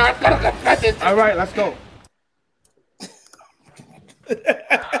confront this. All right, let's go.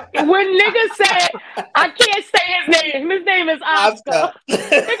 When nigga said, I can't say his name is Oscar. Nigga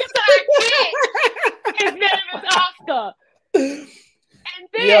said, I can't. His name is Oscar. And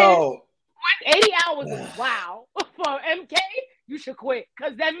then, when 80 hours is wow for MK, you should quit.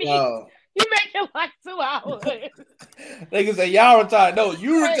 Because that means you make it like 2 hours. Niggas say, y'all retarded. No,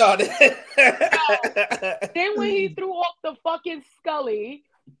 you retarded. Then when he threw off the fucking Scully,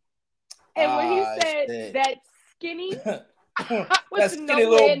 and when he said that skinny, I was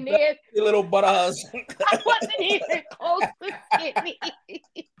nowhere near. Little butterhus. I wasn't even close to skinny.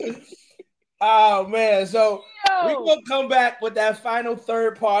 Oh man, so we're gonna come back with that final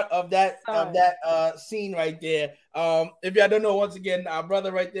third part of that scene right there. If y'all don't know, once again, our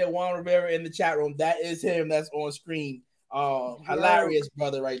brother right there, Juan Rivera in the chat room, that is him that's on screen. Hilarious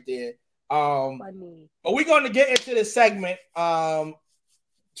brother right there. Funny. But we're gonna get into this segment,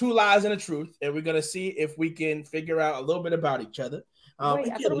 Two Lies and a Truth, and we're gonna see if we can figure out a little bit about each other.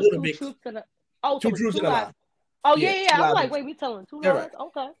 Wait, I thought it was two truths and a truth and a lie. Oh yeah. I was like, wait, we telling two lies?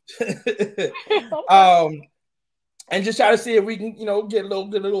 Okay. And just try to see if we can, get a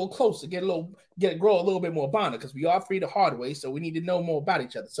little closer, grow a little bit more bonded, because we are free the hard way, so we need to know more about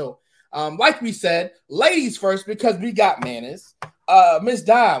each other. So, like we said, ladies first, because we got manners. Miss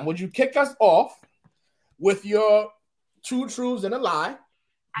Dime, would you kick us off with your two truths and a lie?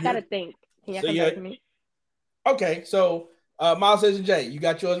 I gotta think. Can you come back to me? Okay, so Miles and Jay, you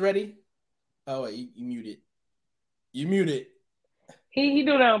got yours ready? Oh wait, you muted. You muted. He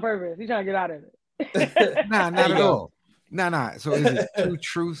do that on purpose. He's trying to get out of it. Nah, not at all. Nah. So is it two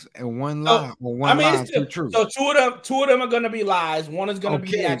truths and one lie, or one lie and two truths? So two of them are gonna be lies. One is gonna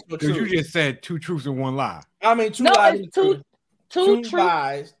be the actual truth. You just said two truths and one lie. I mean, two lies. Two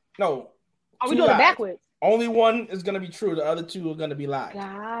lies. No. Are we doing it backwards? Only one is gonna be true. The other two are gonna be lies.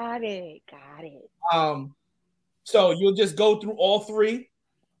 Got it. So you'll just go through all three.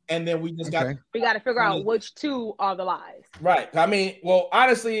 And then we just got to figure out which two are the lies. Right. I mean, well,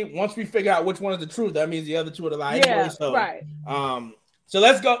 honestly, once we figure out which one is the truth, that means the other two are the lies. Yeah, anyway, so, right. So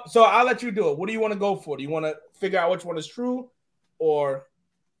let's go. So I'll let you do it. What do you want to go for? Do you want to figure out which one is true, or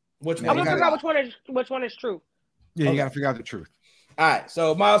which one? I'm gonna figure out which one is true. Yeah, you gotta figure out the truth. All right.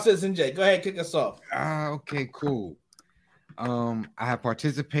 So Miles Citizen J, go ahead, kick us off. Okay, cool. I have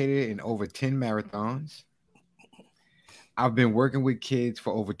participated in over 10 marathons. I've been working with kids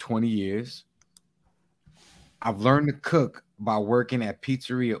for over 20 years. I've learned to cook by working at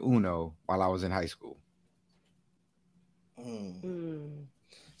Pizzeria Uno while I was in high school.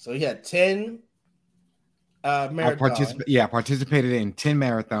 So you had 10 marathons. I participated in 10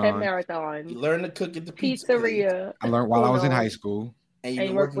 marathons. 10 marathons. You learned to cook at the Pizzeria. I learned while I was in high school. And you've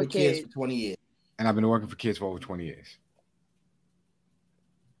been working with kids for 20 years. And I've been working for kids for over 20 years.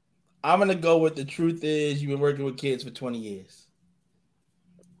 I'm going to go with the truth is you've been working with kids for 20 years.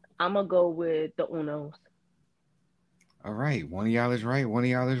 I'm going to go with the Unos. All right. One of y'all is right. One of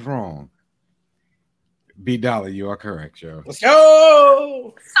y'all is wrong. B Dollar, you are correct, Joe. Let's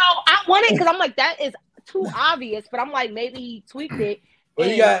go. So I want it because I'm like, that is too obvious. But I'm like, maybe he tweaked it. Well,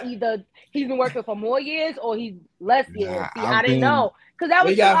 either he's been working for more years or he's less years. See, I didn't know. Because that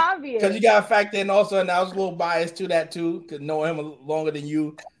was too obvious. Because you got to factor in also, and I was a little biased to that too, because knowing him longer than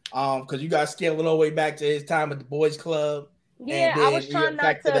you. Because you got to scale it all the way back to his time at the boys club. Yeah, I was trying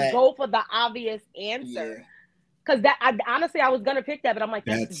not to go for the obvious answer. Because honestly, I was gonna pick that, but I'm like,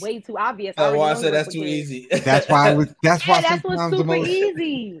 that's way too obvious. I said that's too easy. That's why that's why that's what's super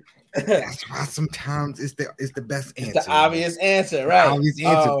easy. That's why sometimes it's the best answer. It's the obvious answer, right? The obvious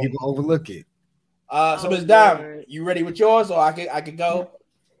answer. People overlook it. So Ms. Dom, you ready with yours, or I could go?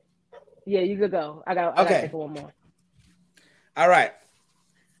 Yeah, you could go. I gotta take one more. All right.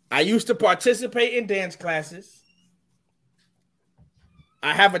 I used to participate in dance classes.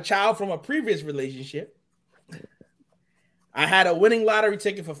 I have a child from a previous relationship. I had a winning lottery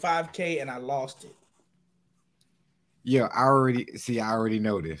ticket for $5,000 and I lost it. Yeah, I already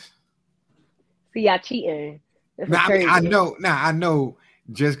know this. See, y'all cheating. I know.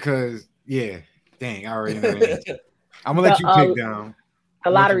 Just because, dang, I already know that. I'm gonna let you pick down. The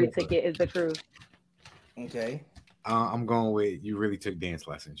lottery ticket is the truth. Okay. I'm going with you really took dance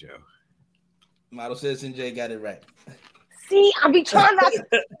lessons, Joe. Model Citizen J got it right. See, I'll be trying not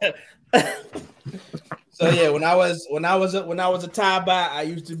to. So yeah, when I was a tie by, I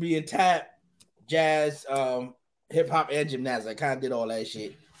used to be in tap, jazz, hip hop, and gymnastics. I kind of did all that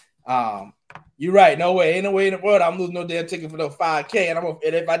shit. You're right. No way, ain't no way in the world I'm losing no damn ticket for no $5,000.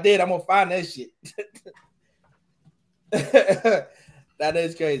 And if I did, I'm gonna find that shit. That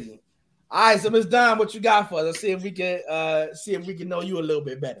is crazy. All right, so Ms. Dom, what you got for us? Let's see if we can know you a little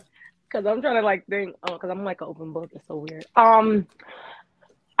bit better. Because I'm trying to think. Because I'm like an open book. It's so weird. All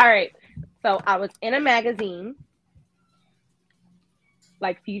right. So I was in a magazine,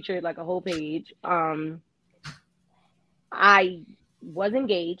 featured a whole page. I was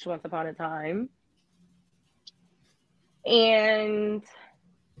engaged once upon a time, and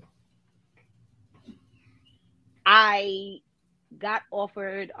I got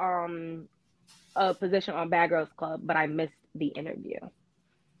offered a position on Bad Girls Club, but I missed the interview.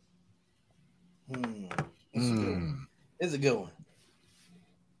 It's a good one.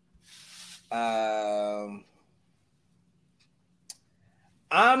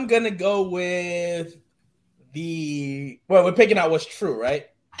 I'm gonna go with we're picking out what's true, right?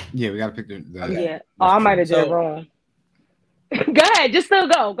 Yeah, we gotta pick the yeah. Oh, I might have did it wrong. Go ahead, just still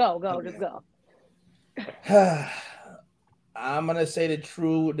go, okay. Just go. I'm gonna say the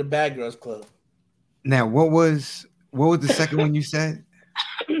true, the Bad Girls Club. Now, what was the second one you said?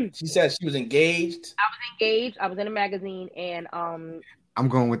 She said she was engaged. I was engaged. I was in a magazine, and I'm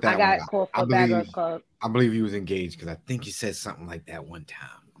going with that. I got called for Bad Girls Club. I believe he was engaged because I think he said something like that one time.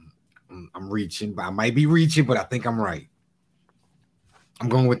 I'm reaching, but I might be reaching, but I think I'm right. I'm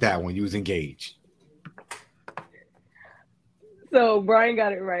going with that one. You was engaged. So Brian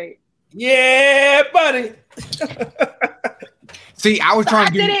got it right. Yeah, buddy. See, I was trying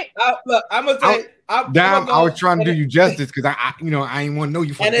to do it. Look, I'm gonna say. I was trying to do you justice because I ain't want to know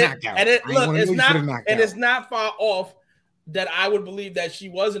you for the knockout. It's not far off that I would believe that she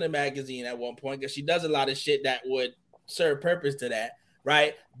was in a magazine at one point because she does a lot of shit that would serve purpose to that,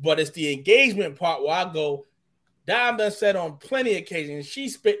 right? But it's the engagement part where I go, Dom done said on plenty of occasions she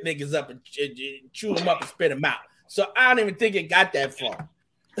spit niggas up and chew them up and spit them out. So I don't even think it got that far.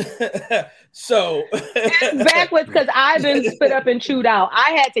 So it's backwards because I've been spit up and chewed out.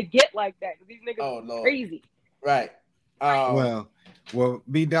 I had to get like that because these niggas are crazy. Right. Well,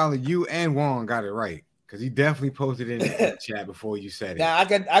 B Dollar, you and Juan got it right because he definitely posted it in the chat before you said it. Now I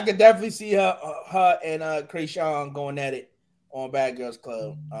could definitely see her and Krayshawn going at it on Bad Girls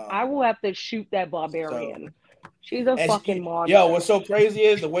Club. I will have to shoot that barbarian. She's a fucking monster. Yo, what's so crazy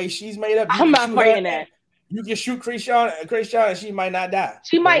is the way she's made up. I'm not praying that. You can shoot Krayshawn, and she might not die.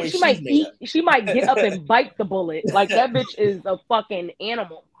 She might get up and bite the bullet. Like that bitch is a fucking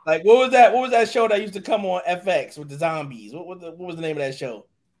animal. Like what was that? What was that show that used to come on FX with the zombies? What was the name of that show?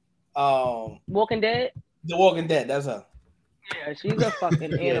 Walking Dead. The Walking Dead. That's her. Yeah, she's a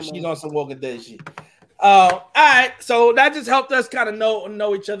fucking animal. She's on some Walking Dead shit. All right, so that just helped us kind of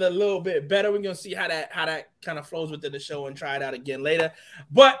know each other a little bit better. We're gonna see how that kind of flows within the show and try it out again later.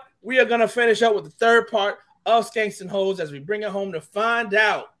 But we are gonna finish up with the third part of Skanks and Hoes as we bring it home to find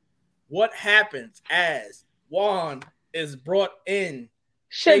out what happens as Juan is brought in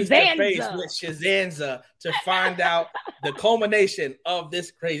face to face with Shazanza to find out the culmination of this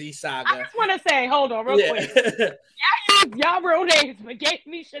crazy saga. I just want to say, hold on, real quick. Y'all used y'all real names, but gave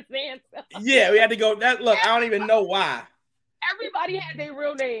me Shazanza. Yeah, we had to go. Look, I don't even know why. Everybody had their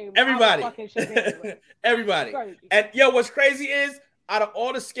real name. Everybody. Everybody. And what's crazy is out of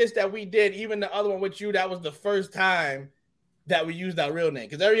all the skits that we did, even the other one with you, that was the first time that we used our real name.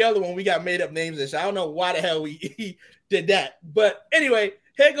 Because every other one we got made up names and shit. I don't know why the hell we did that. But anyway,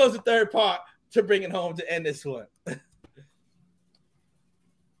 here goes the third part to bring it home to end this one.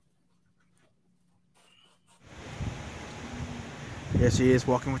 Here she is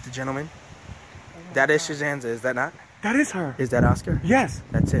walking with the gentleman. That is Shazanza, is that not? That is her. Is that Oscar? Yes.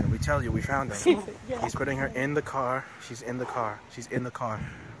 That's it. We tell you, we found her. He's putting her in the car. She's in the car. She's in the car.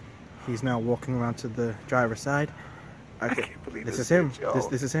 He's now walking around to the driver's side. I can't believe this is him.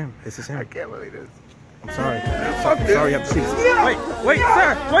 This is him. This is him. I can't believe this. I'm sorry. I'm sorry you have to see this. Wait,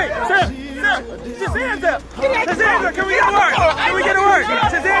 sir. Shazanza, can we get a word? Can we get a word?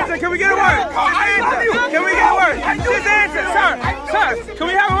 Shazanza, can we get a word? Shazanza, can we get a word? Shazanza, sir, can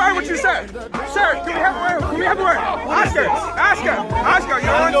we have a word with you, sir? Sir, can we have a word? Can we have a word? Oscar,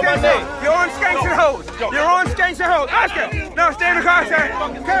 you're on Skanks and Hoes. You're on Skanks and Hoes. Oscar, no, stay in the car, sir.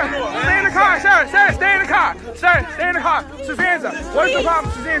 Stay in the car, sir. Sir, stay in the car. Sir, stay in the car. Shazanza, what's the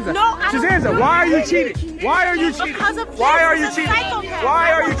problem, Shazanza? Shazanza, why are you cheating? Why are you cheating? Why are you cheating?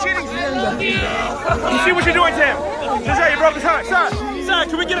 Why are you cheating? You see what you're doing to him? Sir, you broke his heart. Sir,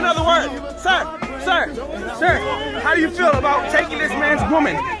 can we get another word? Sir, how do you feel about taking this man's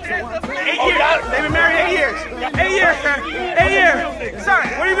woman? 8 years. They've been married 8 years. 8 years, sir. 8 years. Sir,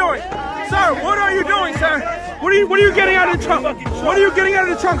 what are you doing? Sir, what are you doing, sir? What are you getting out of the trunk? What are you getting out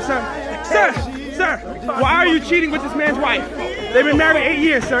of the trunk, sir? Sir, why are you cheating with this man's wife? They've been married 8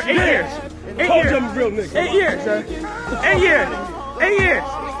 years, sir. 8 years. 8 years. 8 years, sir. 8 years. 8 years.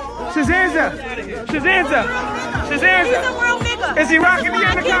 Shazanza. He's a real nigga. Is he rocking the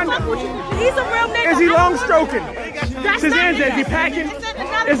anaconda? He's a real nigga. Is he long stroking? Shazanza, is he packing?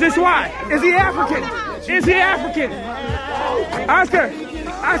 Is this why? Is he African? Is he African? Oscar,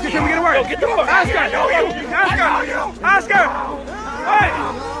 can we get a word? Oscar.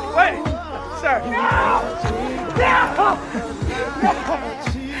 Wait, sir.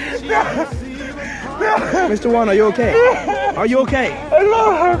 Mr. Juan, are you okay? Are you okay? I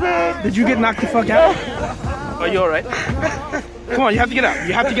love her, man. Did you get knocked the fuck out? Are you alright? Come on, you have to get up.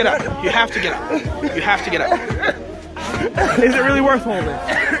 You have to get up. You have to get up. You have to get up. Is it really worth holding?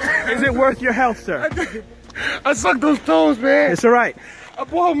 Is it worth your health, sir? I sucked those toes, man. It's alright. I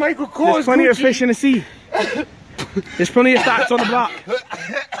bought Michael Kors. There's plenty of fish in the sea. There's plenty of stocks on the block.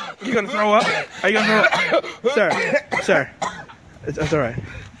 You gonna throw up? Are you gonna throw up? Sir. It's alright.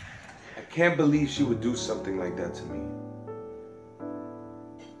 I can't believe she would do something like that to me.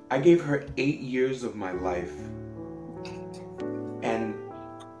 I gave her 8 years of my life. And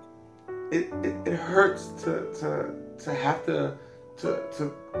it hurts to have to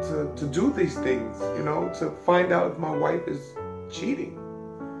do these things, you know, to find out if my wife is cheating.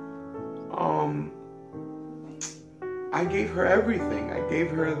 I gave her everything. I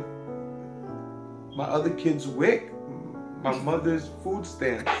gave her my other kid's wick, my mother's food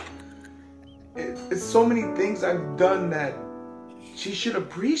stamps. It's so many things I've done that she should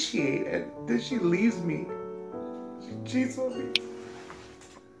appreciate, and then she leaves me. She cheats on me.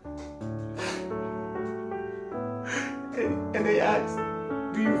 And they ask,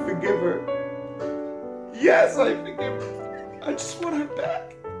 do you forgive her? Yes, I forgive her. I just want her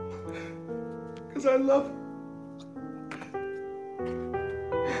back. Because I love her.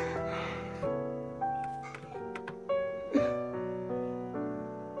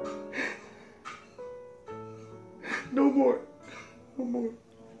 No more.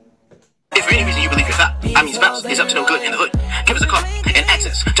 If for any reason you believe your spouse is up to no good in the hood, give us a call and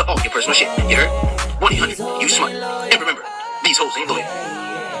access to all your personal shit. You heard? 1-800-YOU-SMUT. And remember, these hoes ain't loyal.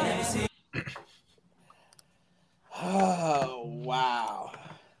 Oh, wow.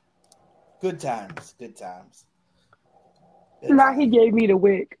 Good times. Nah, he gave me the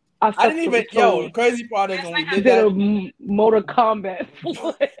wick. I didn't even, the crazy part is when we did that. A Mortal Kombat.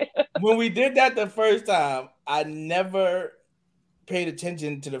 When we did that the first time, I never paid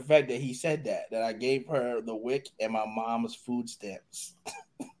attention to the fact that he said that I gave her the wick and my mom's food stamps.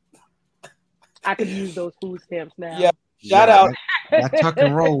 I could use those food stamps now. Yeah, shout out. That tuck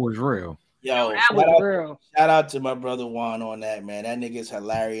and roll was real. Yo, that was real. Shout out to my brother Juan on that, man. That nigga's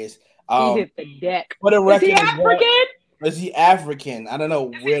hilarious. He hit the deck. For the record, is he African? Is he African? I don't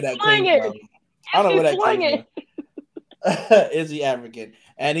know where that came from. I don't know where that came from. Is he African?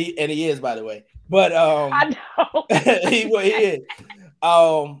 And he is, by the way. But I know. he is.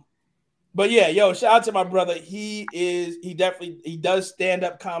 But yeah, yo, shout out to my brother. He does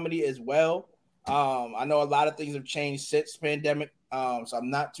stand-up comedy as well. I know a lot of things have changed since pandemic. So I'm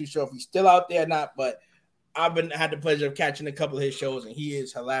not too sure if he's still out there or not, but I've had the pleasure of catching a couple of his shows, and he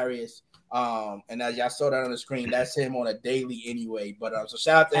is hilarious. And as y'all saw that on the screen, that's him on a daily anyway. But so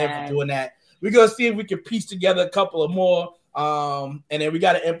shout out to him for doing that. We're gonna see if we can piece together a couple of more. And then we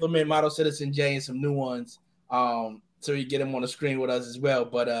got to implement Model Citizen J and some new ones. So we get him on the screen with us as well.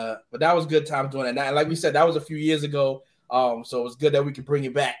 But that was good time doing that. And like we said, that was a few years ago. So it was good that we could bring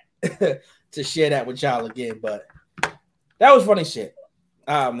it back to share that with y'all again. But that was funny shit.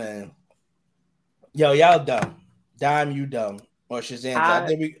 Oh man. Yo, y'all dumb. Dime, you dumb. Or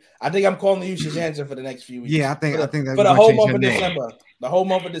Shazanza. I think I'm calling you Shazanza for the next few weeks. Yeah, I think that for the whole month of December. The whole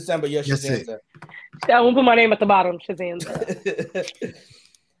month of December, you're Shazanza. I won't put my name at the bottom, Shazanza.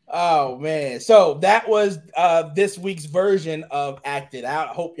 Oh man. So that was this week's version of Acted Out.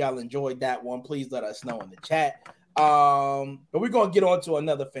 I hope y'all enjoyed that one. Please let us know in the chat. But we're gonna get on to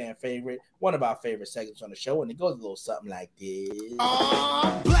another fan favorite, one of our favorite segments on the show, and it goes a little something like this.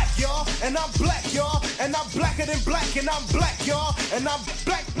 I'm black, y'all, and I'm black, y'all, and I'm blacker than black, and I'm black, y'all, and I'm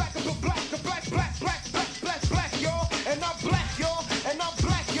black, y'all, and I'm black, y'all, and I'm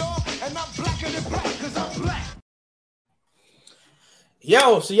black, y'all, and I'm blacker than black, 'cause I'm black.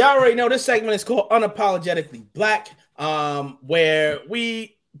 Yo, so y'all already know this segment is called Unapologetically Black, where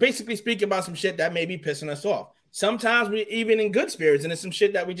we basically speak about some shit that may be pissing us off. Sometimes we even in good spirits, and it's some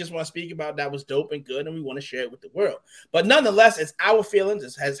shit that we just want to speak about that was dope and good, and we want to share it with the world. But nonetheless, it's our feelings,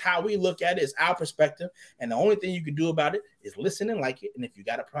 it's how we look at it, it's our perspective, and the only thing you can do about it is listen and like it. And if you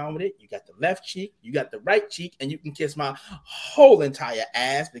got a problem with it, you got the left cheek, you got the right cheek, and you can kiss my whole entire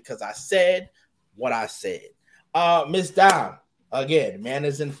ass because I said what I said. Miss Dom, again, man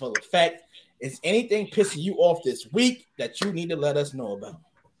is in full effect. Is anything pissing you off this week that you need to let us know about?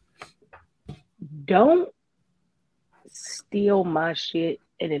 Don't steal my shit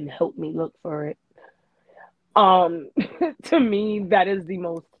and then help me look for it. To me, that is the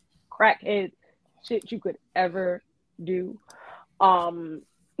most crackhead shit you could ever do.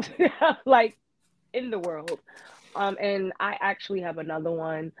 Like in the world. And I actually have another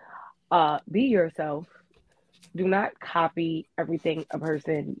one. Be yourself. Do not copy everything a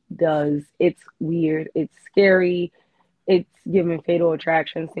person does. It's weird. It's scary. It's giving fatal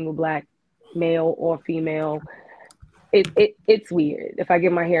attraction, single black male or female. It's weird. If I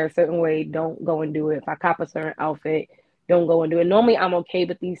get my hair a certain way, don't go and do it. If I cop a certain outfit, don't go and do it. Normally I'm okay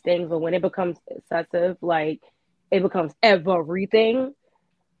with these things, but when it becomes excessive, like it becomes everything.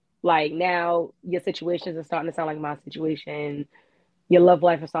 Like now your situations are starting to sound like my situation. Your love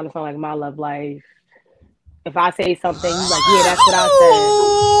life is starting to sound like my love life. If I say something, you're like, yeah, that's what I said.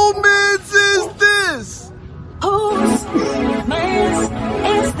 Whose is this? Whose man's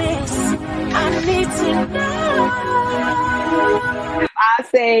is this? I need to know.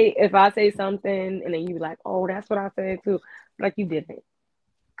 If I say something and then you be like, oh, that's what I said too. Like you didn't.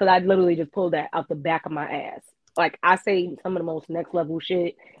 Because I literally just pulled that out the back of my ass. Like I say some of the most next level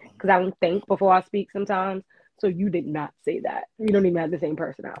shit because I don't think before I speak sometimes. So you did not say that. You don't even have the same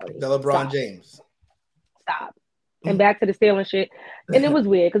personality. The LeBron James. Stop. And back to the stealing shit. And it was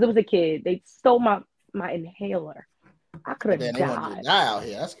weird because it was a kid. They stole my inhaler. I could have died. Die out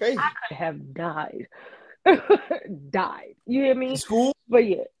here. That's crazy. I could have died. Died. You hear me? School? But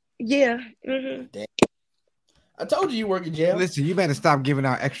yeah. Mm-hmm. Damn. I told you work in jail. Listen, you better stop giving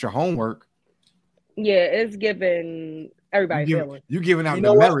out extra homework. Yeah, it's giving everybody feeling. You giving out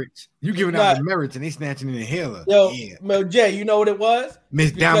the merits. You giving out the merits, and they snatching an inhaler. Yo, Jay, you know what it was?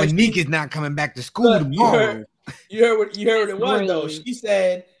 Miss Dominique is not coming back to school tomorrow. You heard what it was though. She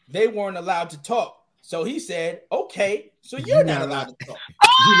said they weren't allowed to talk. So he said, "Okay, so you're not allowed to talk.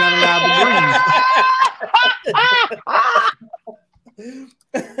 You're not allowed to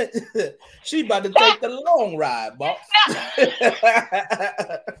bring." She about to take the long ride, boss.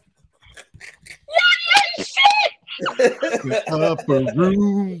 The upper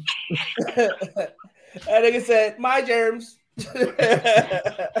room. And nigga said, "My germs."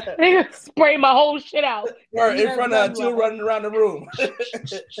 They spray my whole shit out. Or in front of two running around the room.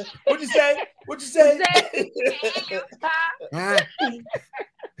 What'd you say? What'd you say?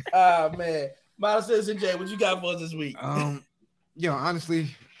 Oh man. Model Citizen J, what you got for us this week? Yo, honestly,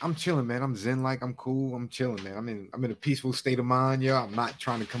 I'm chilling, man. I'm zen, like I'm cool. I'm chilling, man. I'm in a peaceful state of mind, yo. I'm not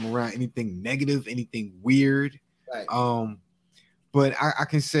trying to come around anything negative, anything weird. Right. But I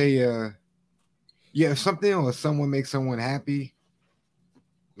can say, if something or someone makes someone happy,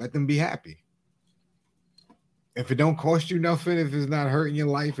 let them be happy. If it don't cost you nothing, if it's not hurting your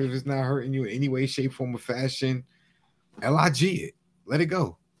life, if it's not hurting you in any way, shape, form, or fashion, LIG it. Let it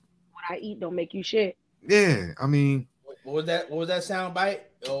go. What I eat don't make you shit. Yeah, I mean, what was that sound bite?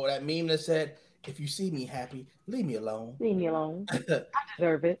 Oh, that meme that said, "If you see me happy, leave me alone." Leave me alone. I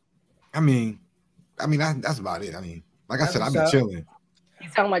deserve it. I mean, that's about it. I mean, like I said, I've been chilling. He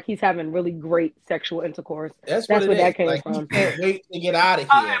sounds like he's having really great sexual intercourse. That's where that came from. Can't wait to get out of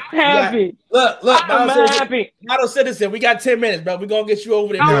here. I'm happy. Look, I'm happy. Model Citizen, we got 10 minutes, bro. We're going to get you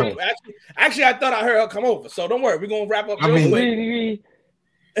over there. No. Actually, I thought I heard her come over. So don't worry. We're going to wrap up real quick.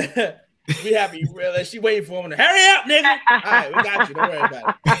 We happy. Really. She waiting for him to hurry up, nigga. All right, we got you. Don't worry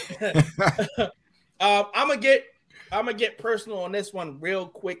about it. I'm gonna get personal on this one real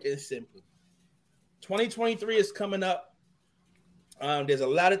quick and simple. 2023 is coming up. There's a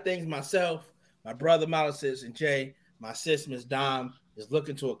lot of things myself, my brother Model Citizen Jay, my sis Miss Dom is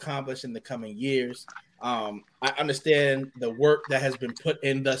looking to accomplish in the coming years. I understand the work that has been put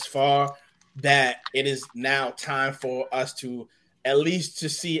in thus far, that it is now time for us to at least to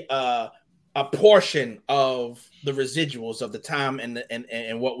see a portion of the residuals of the time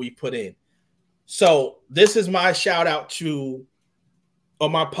and what we put in. So this is my shout out to,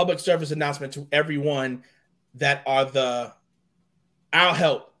 or my public service announcement to everyone that are I'll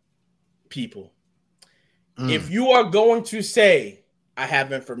help people. If you are going to say, I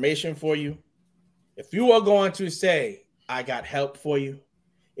have information for you, if you are going to say, I got help for you,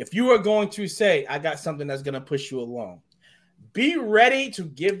 if you are going to say, I got something that's going to push you along, be ready to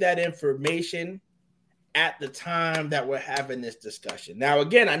give that information at the time that we're having this discussion. Now,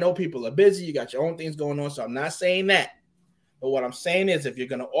 again, I know people are busy. You got your own things going on, so I'm not saying that. But what I'm saying is if you're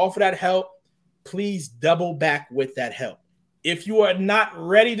going to offer that help, please double back with that help. If you are not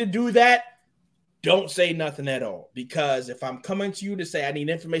ready to do that, don't say nothing at all. Because if I'm coming to you to say I need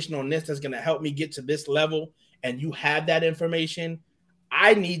information on this that's going to help me get to this level, and you have that information,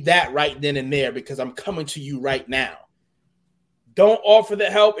 I need that right then and there because I'm coming to you right now. Don't offer the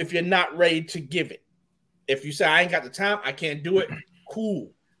help if you're not ready to give it. If you say I ain't got the time, I can't do it,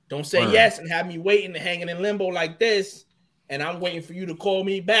 cool. Don't say yes and have me waiting and hanging in limbo like this. And I'm waiting for you to call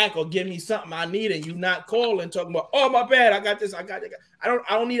me back or give me something I need, and you not calling, talking about, oh, my bad, I got this, I got it. I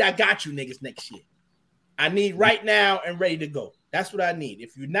don't need I got you niggas next year. I need right now and ready to go. That's what I need.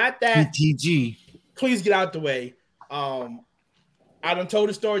 If you're not that, PTG, please get out the way. I done told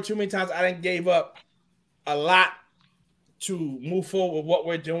the story too many times. I done gave up a lot to move forward with what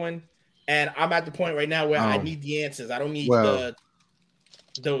we're doing, and I'm at the point right now where I need the answers. I don't need the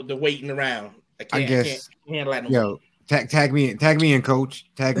waiting around. I can't handle that no more. Tag me in, coach.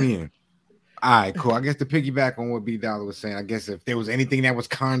 Tag me in. All right, cool. I guess to piggyback on what B Dollar was saying, I guess if there was anything that was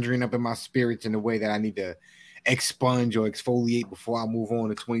conjuring up in my spirits in a way that I need to expunge or exfoliate before I move on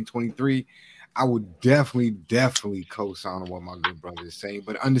to 2023, I would definitely co-sign on what my good brother is saying.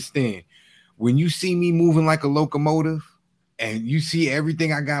 But understand, when you see me moving like a locomotive and you see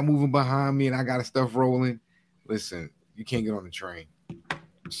everything I got moving behind me and I got stuff rolling, listen, you can't get on the train.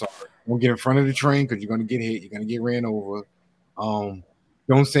 I'm sorry. Don't get in front of the train because you're going to get hit. You're going to get ran over.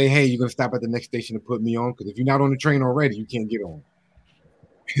 Don't say, hey, you're going to stop at the next station to put me on, because if you're not on the train already, you can't get on.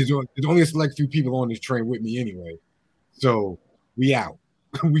 There's only a select few people on this train with me anyway. So we out.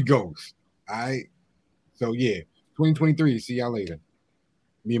 We ghost. All right? So, yeah, 2023. See y'all later.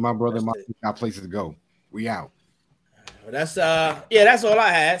 Me and my brother got places to go. We out. Well, that's all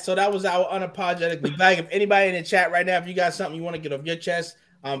I had. So that was our unapologetically black. If anybody in the chat right now, if you got something you want to get off your chest,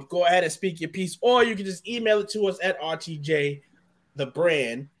 go ahead and speak your piece, or you can just email it to us at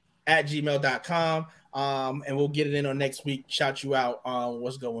rtjthebrand@gmail.com, and we'll get it in on next week. Shout you out on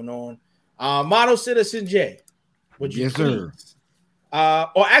what's going on. Model Citizen J, would you please?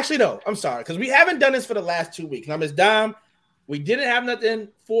 Or actually, no, I'm sorry, because we haven't done this for the last 2 weeks. Now, Ms. Dom, we didn't have nothing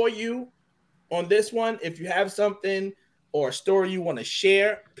for you on this one. If you have something or a story you want to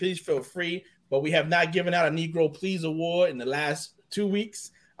share, please feel free. But we have not given out a Negro Please Award in the last 2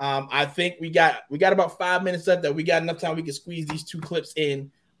 weeks. I think we got about 5 minutes left, that we got enough time we can squeeze these two clips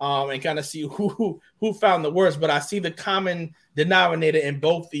in and kind of see who found the worst. But I see the common denominator in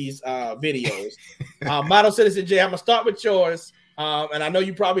both these videos. Model Citizen J, I'm gonna start with yours, and I know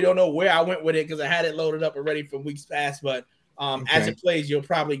you probably don't know where I went with it because I had it loaded up already from weeks past. But as it plays, you'll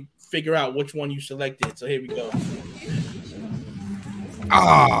probably figure out which one you selected. So here we go.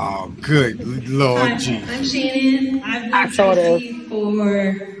 Oh, good Lord Jesus. I'm Shannon. I've known Tracy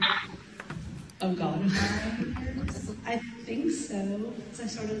for, oh God, I think so. So I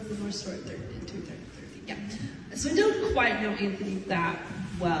started at the North Store at 2:30. Yeah. So I don't quite know Anthony that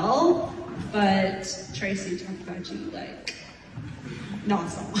well, but Tracy talked about you like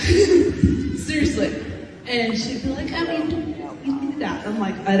nonstop. Seriously. And she'd be like, I mean, you do that. I'm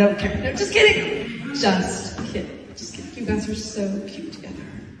like, I don't care. No, just kidding. Just kidding. Just kidding. You guys are so cute together.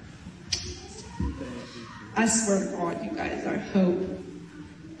 I swear to God, you guys are hope.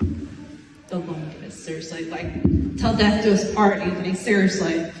 The longest, seriously. Like, till death do us part, Anthony.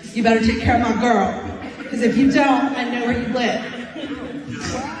 Seriously. You better take care of my girl. Because if you don't, I know where you live.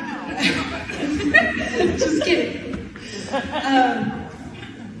 Just kidding.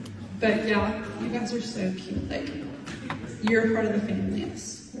 But yeah, you guys are so cute. Like, you're a part of the family. I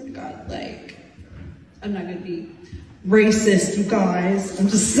swear to God. Like, I'm not gonna be racist, you guys. I'm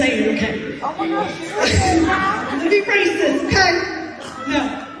just saying, okay? Oh my gosh. I'm gonna be racist, okay?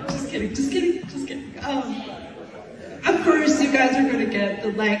 No, just kidding. Of course, you guys are gonna get the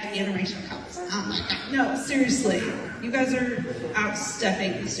like interracial couples. Oh my God. No, seriously. You guys are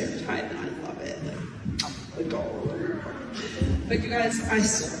outstepping the stereotype, and I love it. Like, but you guys, I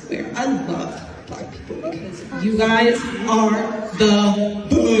swear, I love Black people because you guys are the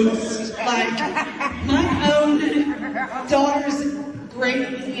best. Like, my own daughter's great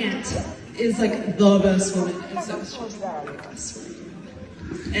aunt is like the best woman. And so it's just like, I swear to you.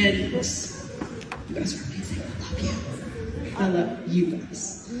 And you guys are amazing. I love you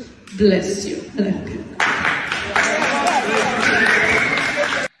guys. Bless you. I love you.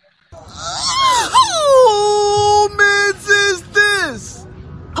 Who mans is this?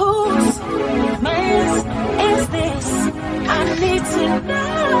 Whose mans is this? I need to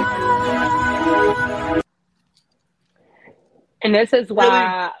know. And this is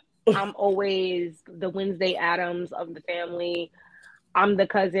why I'm always the Wednesday Addams of the family. I'm the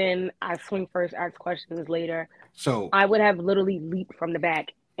cousin. I swing first, ask questions later. So I would have literally leaped from the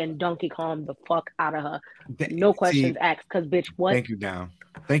back and Donkey Kong the fuck out of her. No questions asked, because bitch, what? Thank you, Down.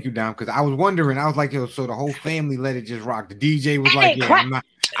 Because I was wondering, I was like, yo, so the whole family let it just rock. The DJ was like, yeah,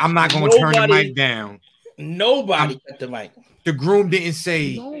 I'm not gonna turn the mic down. Nobody cut the mic. The groom didn't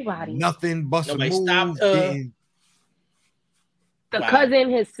say nothing, bust a move. The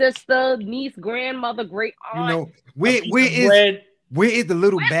cousin, his sister, niece, grandmother, great aunt. You know, where is the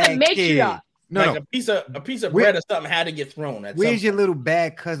little bad kid? No, a piece of bread or something had to get thrown. Where's your little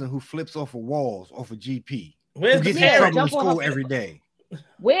bad cousin who flips off of walls, off of GP? Where's who gets in trouble in school every day?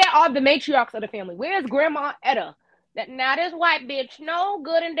 Where are the matriarchs of the family? Where's Grandma Etta? Now this white bitch, no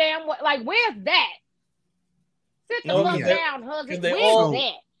good and damn what? Like, where's that? Sit the fuck down, husband. Where's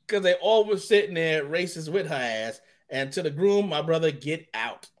that? Because they all was sitting there racist with her ass. And to the groom, my brother, get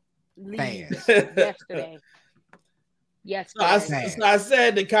out. Fast. Yesterday. So I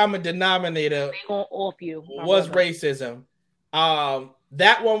said the common denominator was racism.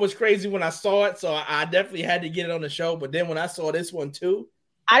 That one was crazy when I saw it, so I definitely had to get it on the show. But then when I saw this one too,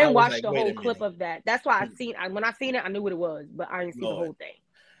 I didn't watch the whole clip of that. That's why when I seen it, I knew what it was, but I didn't see the whole thing.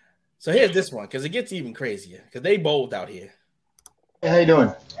 So here's this one, because it gets even crazier, because they bold out here. Hey, how you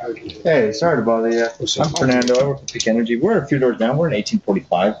doing? Hey, sorry to bother you. I'm Fernando. I work at Peak Energy. We're a few doors down. We're in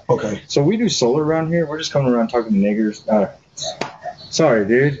 1845. Okay. So we do solar around here. We're just coming around talking to niggers. Sorry,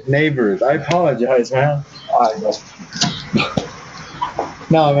 dude. Neighbors. I apologize, man.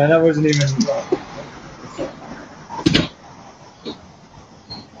 No, man, that wasn't even...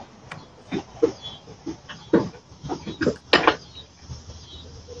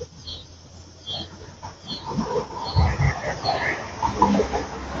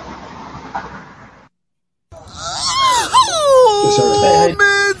 Who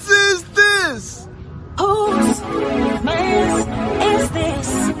mans is this? Whose mans is this?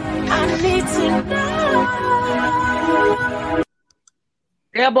 I need to know.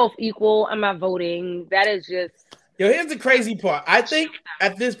 They're both equal. I'm not voting. That is just... Yo, here's the crazy part. I think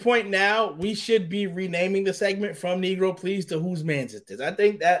at this point now, we should be renaming the segment from Negro Please to Whose Mans Is This? I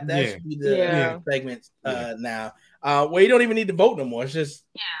think that should be the segment now. Where you don't even need to vote no more. It's just...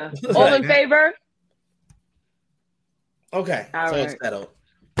 All in favor? Okay, it's settled.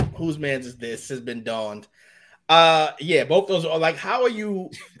 Whose Mans Is This has been donned. Both those are like, how are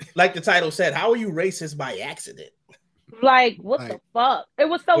you, like the title said, how are you racist by accident? Like, what the fuck? It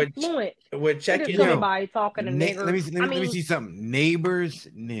was so fluent. We're checking somebody talking to niggers. Let me see something. Neighbors,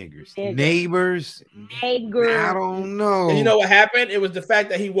 niggers. Neighbors. Niggers. I don't know. And you know what happened? It was the fact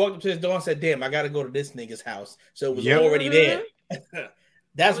that he walked up to his door and said, damn, I got to go to this nigga's house. So it was already there.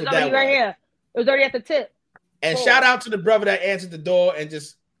 That's what that was. Right here. It was already at the tip. And shout out to the brother that answered the door and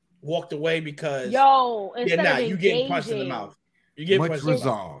just walked away because you getting punched in the mouth. You get much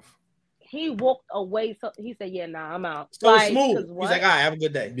resolve. He walked away, so he said, "Yeah, nah, I'm out." So smooth. He's like, "All right, have a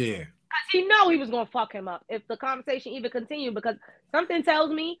good day." Yeah. He know he was gonna fuck him up if the conversation even continued, because something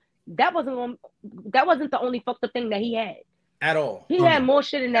tells me that wasn't the only fucked up thing that he had at all. He had more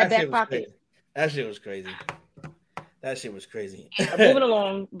shit in that back pocket. That shit was crazy. Moving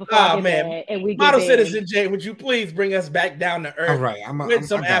along before I get mad and we get Model big. Citizen Jay, would you please bring us back down to earth? All right, with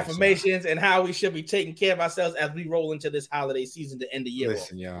some affirmations and how we should be taking care of ourselves as we roll into this holiday season to end the year.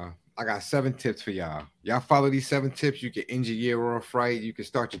 Listen, y'all, I got 7 tips for y'all. Y'all follow these 7 tips, you can end your year off right. You can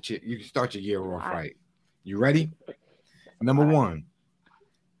start your year off right. You ready? Number 1,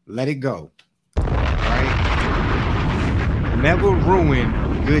 let it go. Right? Never ruin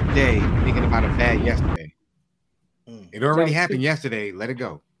a good day thinking about a bad yesterday. It already happened yesterday. Let it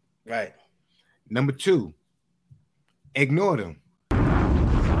go. Right. Number 2, ignore them.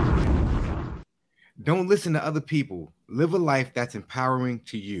 Don't listen to other people. Live a life that's empowering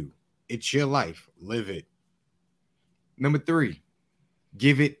to you. It's your life. Live it. Number 3,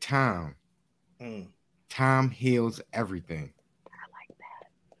 give it time. Time heals everything. I like that.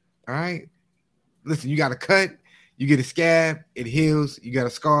 All right. Listen, you got a cut, you get a scab, it heals. You got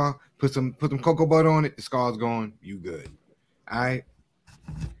a scar, put some cocoa butter on it, the scar's gone, you good. All right.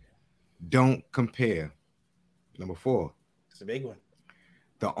 Don't compare. Number 4. It's a big one.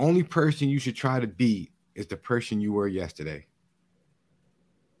 The only person you should try to be is the person you were yesterday.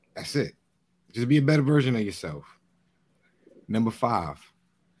 That's it. Just be a better version of yourself. Number 5,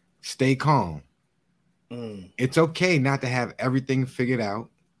 stay calm. It's okay not to have everything figured out.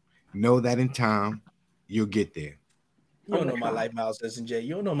 Know that in time, you'll get there. You don't know my life, Miles Citizen Jay.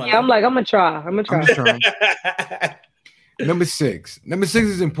 You don't know my life. I'm gonna try. I'm just trying. Number 6. Number 6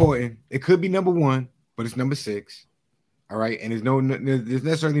 is important. It could be number 1, but it's number 6. All right. And there's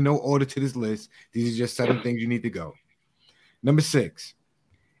necessarily no order to this list. These are just 7 things you need to go. Number 6,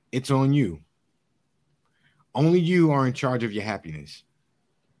 it's on you. Only you are in charge of your happiness.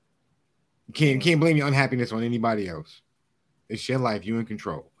 You can't blame your unhappiness on anybody else. It's your life. You in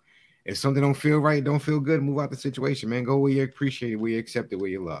control. If something don't feel right, don't feel good, move out the situation, man. Go where you appreciate it, where you accept it,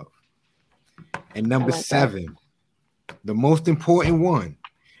 where you love. And number 7, the most important one.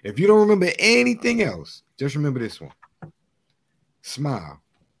 If you don't remember anything else, just remember this one. Smile.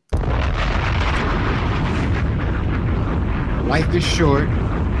 Life is short,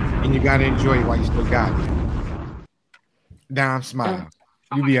 and you gotta enjoy it while you still got it. Dom, smile.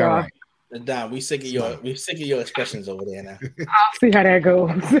 You be all right. Dom, we sick of your expressions over there now. I'll see how that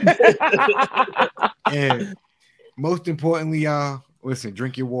goes. And most importantly, y'all, listen,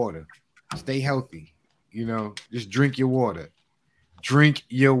 drink your water. Stay healthy. Just drink your water. Drink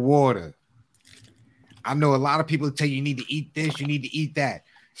your water. I know a lot of people tell you need to eat this, you need to eat that.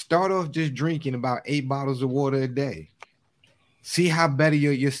 Start off just drinking about 8 bottles of water a day. See how better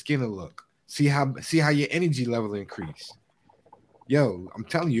your skin will look. See how your energy level increase. Yo, I'm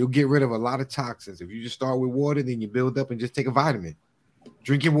telling you, you'll get rid of a lot of toxins. If you just start with water, then you build up and just take a vitamin.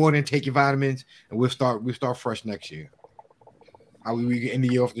 Drink your water and take your vitamins, and we'll start fresh next year. How we end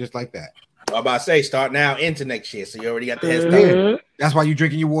the year off just like that. I'm about to say, start now into next year. So you already got the head start. Yeah. That's why you're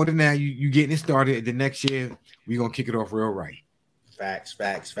drinking your water now. You getting it started. The next year, we're going to kick it off real right. Facts.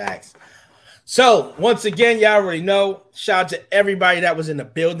 So once again, y'all already know, shout out to everybody that was in the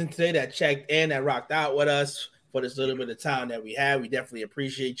building today that checked in, that rocked out with us for this little bit of time that we had. We definitely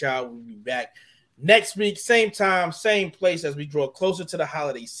appreciate y'all. We'll be back next week, same time, same place, as we draw closer to the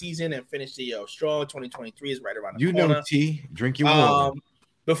holiday season and finish the year strong. 2023 is right around the corner. T, drink your water.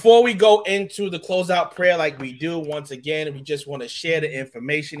 Before we go into the closeout prayer like we do, once again, we just want to share the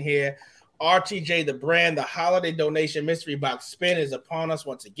information here. RTJ, the brand, the holiday donation mystery box spin is upon us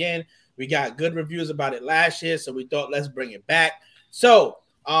once again. We got good reviews about it last year, so we thought let's bring it back. So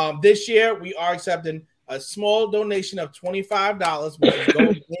this year, we are accepting a small donation of $25, which is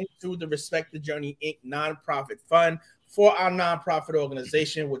going into the Respect the Journey Inc. nonprofit fund for our nonprofit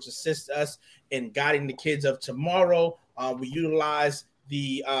organization, which assists us in guiding the kids of tomorrow. We utilize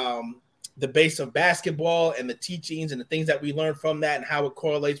the base of basketball and the teachings and the things that we learned from that and how it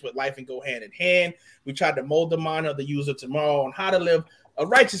correlates with life and go hand in hand. We tried to mold the mind of the user tomorrow on how to live a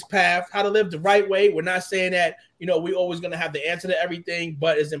righteous path, how to live the right way. We're not saying that, we're always going to have the answer to everything,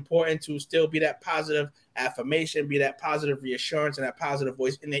 but it's important to still be that positive affirmation, be that positive reassurance and that positive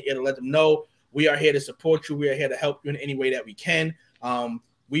voice in their ear to let them know we are here to support you. We are here to help you in any way that we can.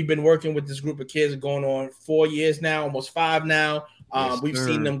 We've been working with this group of kids going on 4 years now, almost 5 now. We've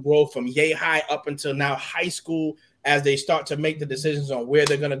seen them grow from yay high up until now high school. as they start to make the decisions on where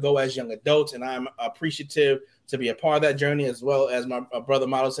they're going to go as young adults. And I'm appreciative to be a part of that journey, as well as my brother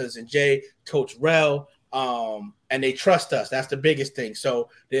Model Citizen Jay, Coach Rel. And they trust us. That's the biggest thing. So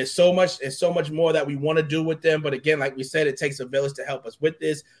there's so much more that we want to do with them. But again, like we said, it takes a village to help us with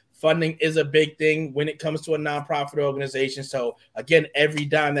this. Funding is a big thing when it comes to a nonprofit organization. So again, every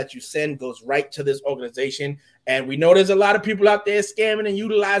dime that you send goes right to this organization. And we know there's a lot of people out there scamming and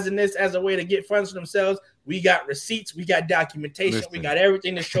utilizing this as a way to get funds for themselves. We got receipts, we got documentation, we got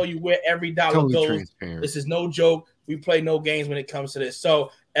everything to show you where every dollar goes. This is no joke. We play no games when it comes to this.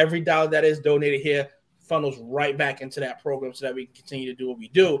 So every dollar that is donated here funnels right back into that program so that we can continue to do what we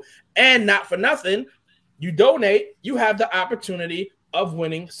do. And not for nothing, you donate, you have the opportunity of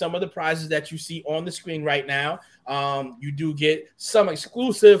winning some of the prizes that you see on the screen right now. You do get some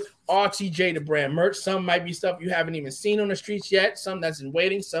exclusive RTJ the brand merch. Some might be stuff you haven't even seen on the streets yet. Some that's in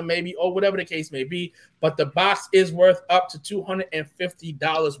waiting. Some maybe, or whatever the case may be. But the box is worth up to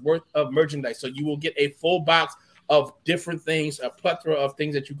 $250 worth of merchandise. So you will get a full box of different things, a plethora of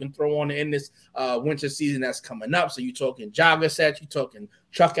things that you can throw on in this winter season that's coming up. So you're talking jogger sets, you're talking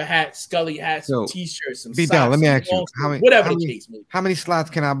trucker hats, Scully hats, some t-shirts, some socks. Let me ask you, how many slots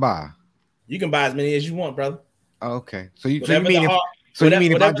can I buy? You can buy as many as you want, brother. Oh, okay. So you mean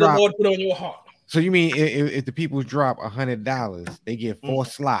if I drop, the Lord put on your heart. So you mean if the people drop $100, they get 4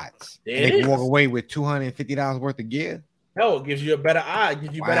 slots, and they can walk away with $250 worth of gear? No, it gives you a better eye. It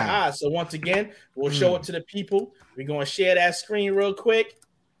gives you better eyes. So once again, we'll show it to the people. We're going to share that screen real quick.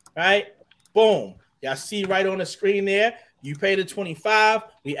 Right? Boom. Y'all see right on the screen there. You pay the $25.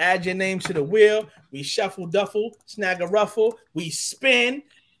 We add your name to the wheel. We shuffle duffle, snag a ruffle. We spin.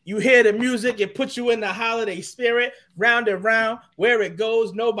 You hear the music. It puts you in the holiday spirit. Round and round. Where it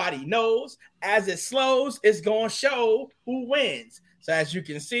goes, nobody knows. As it slows, it's going to show who wins. So as you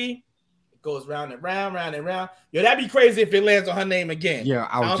can see, goes round and round, round and round. Yo, that'd be crazy if it lands on her name again. Yeah,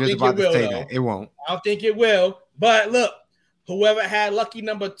 I was just about to say that. It won't. I don't think it will. But look, whoever had lucky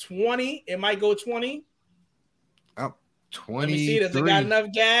number 20, it might go 20. Up 20. Let me see. Does it got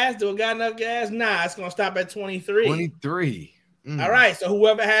enough gas? Do it got enough gas? Nah, it's gonna stop at 23. 23. All right. So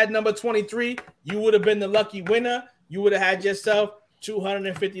whoever had number 23, you would have been the lucky winner. You would have had yourself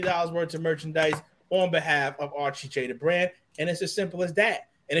 $250 worth of merchandise on behalf of RTJ the brand, and it's as simple as that.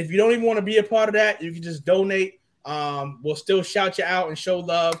 And if you don't even want to be a part of that, you can just donate. We'll still shout you out and show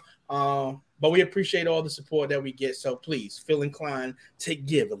love. But we appreciate all the support that we get. So please feel inclined to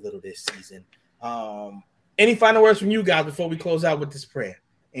give a little this season. Any final words from you guys before we close out with this prayer?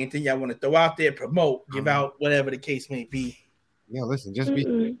 Anything y'all want to throw out there, promote, give out, whatever the case may be? Yeah, listen, just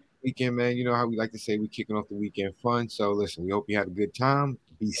be weekend, man. You know how we like to say we're kicking off the weekend fun. So listen, we hope you had a good time.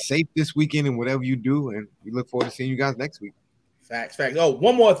 Be safe this weekend in whatever you do. And we look forward to seeing you guys next week. Facts. Oh,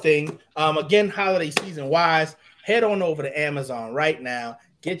 one more thing. Again, holiday season wise, head on over to Amazon right now.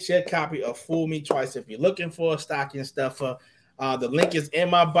 Get your copy of Fool Me Twice if you're looking for a stocking stuffer. The link is in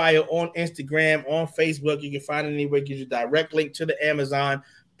my bio on Instagram, on Facebook. You can find it anywhere. It gives you a direct link to the Amazon.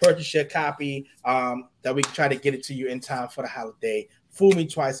 Purchase your copy that we can try to get it to you in time for the holiday. Fool Me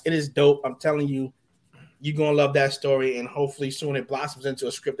Twice. It is dope. I'm telling you. You're going to love that story, and hopefully soon it blossoms into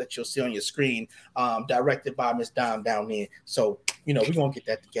a script that you'll see on your screen, directed by Miss Dom down there. So, we're going to get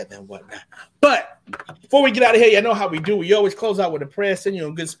that together and whatnot. But before we get out of here, you know how we do. We always close out with a prayer, send you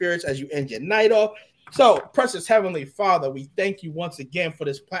in good spirits as you end your night off. So, precious Heavenly Father, we thank you once again for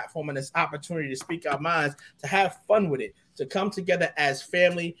this platform and this opportunity to speak our minds, to have fun with it, to come together as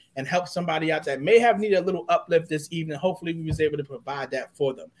family and help somebody out that may have needed a little uplift this evening. Hopefully we was able to provide that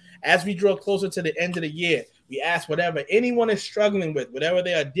for them. As we draw closer to the end of the year, we ask whatever anyone is struggling with, whatever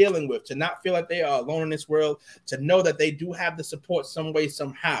they are dealing with, to not feel like they are alone in this world, to know that they do have the support some way,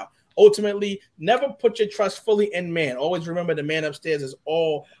 somehow. Ultimately, never put your trust fully in man. Always remember the man upstairs is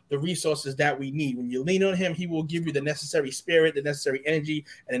all the resources that we need. When you lean on him, he will give you the necessary spirit, the necessary energy,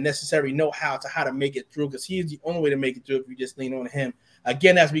 and the necessary know-how to how to make it through, because he is the only way to make it through if you just lean on him.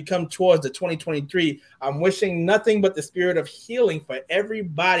 Again, as we come towards the 2023, I'm wishing nothing but the spirit of healing for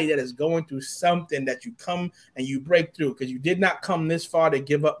everybody that is going through something, that you come and you break through, because you did not come this far to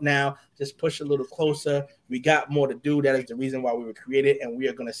give up now. Just push a little closer. We got more to do. That is the reason why we were created, and we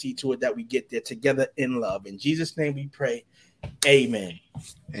are going to see to it that we get there together in love. In Jesus' name we pray. Amen.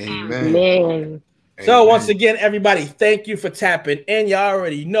 Amen. So once again, everybody, thank you for tapping in. You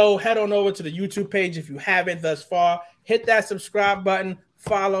already know. Head on over to the YouTube page if you haven't thus far. Hit that subscribe button,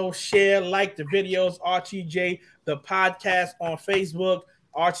 follow, share, like the videos. RTJ, the podcast on Facebook,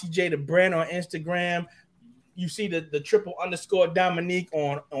 RTJ, the brand on Instagram. You see the __ Dominique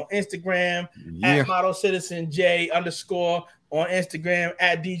on Instagram, at Model Citizen J _ on Instagram,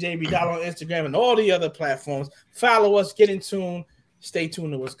 at DJ V Dollar on Instagram, and all the other platforms. Follow us, get in tune, stay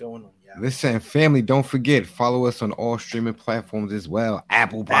tuned to what's going on. Listen, family, don't forget, follow us on all streaming platforms as well.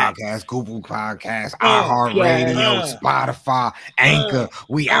 Apple Podcasts, Google Podcasts, iHeartRadio, Spotify, Anchor.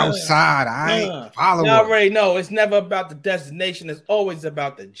 We outside, all right? Follow us. You already know, it's never about the destination. It's always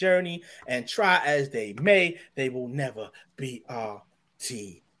about the journey. And try as they may, they will never be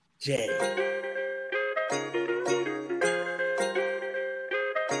RTJ.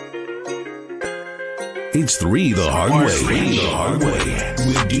 It's 3 the hard way. 3 the hard way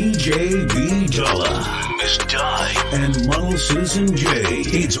with DJ V Dollar, Miss Di, and Model Citizen J.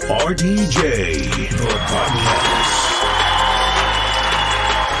 It's RTJ, the podcast.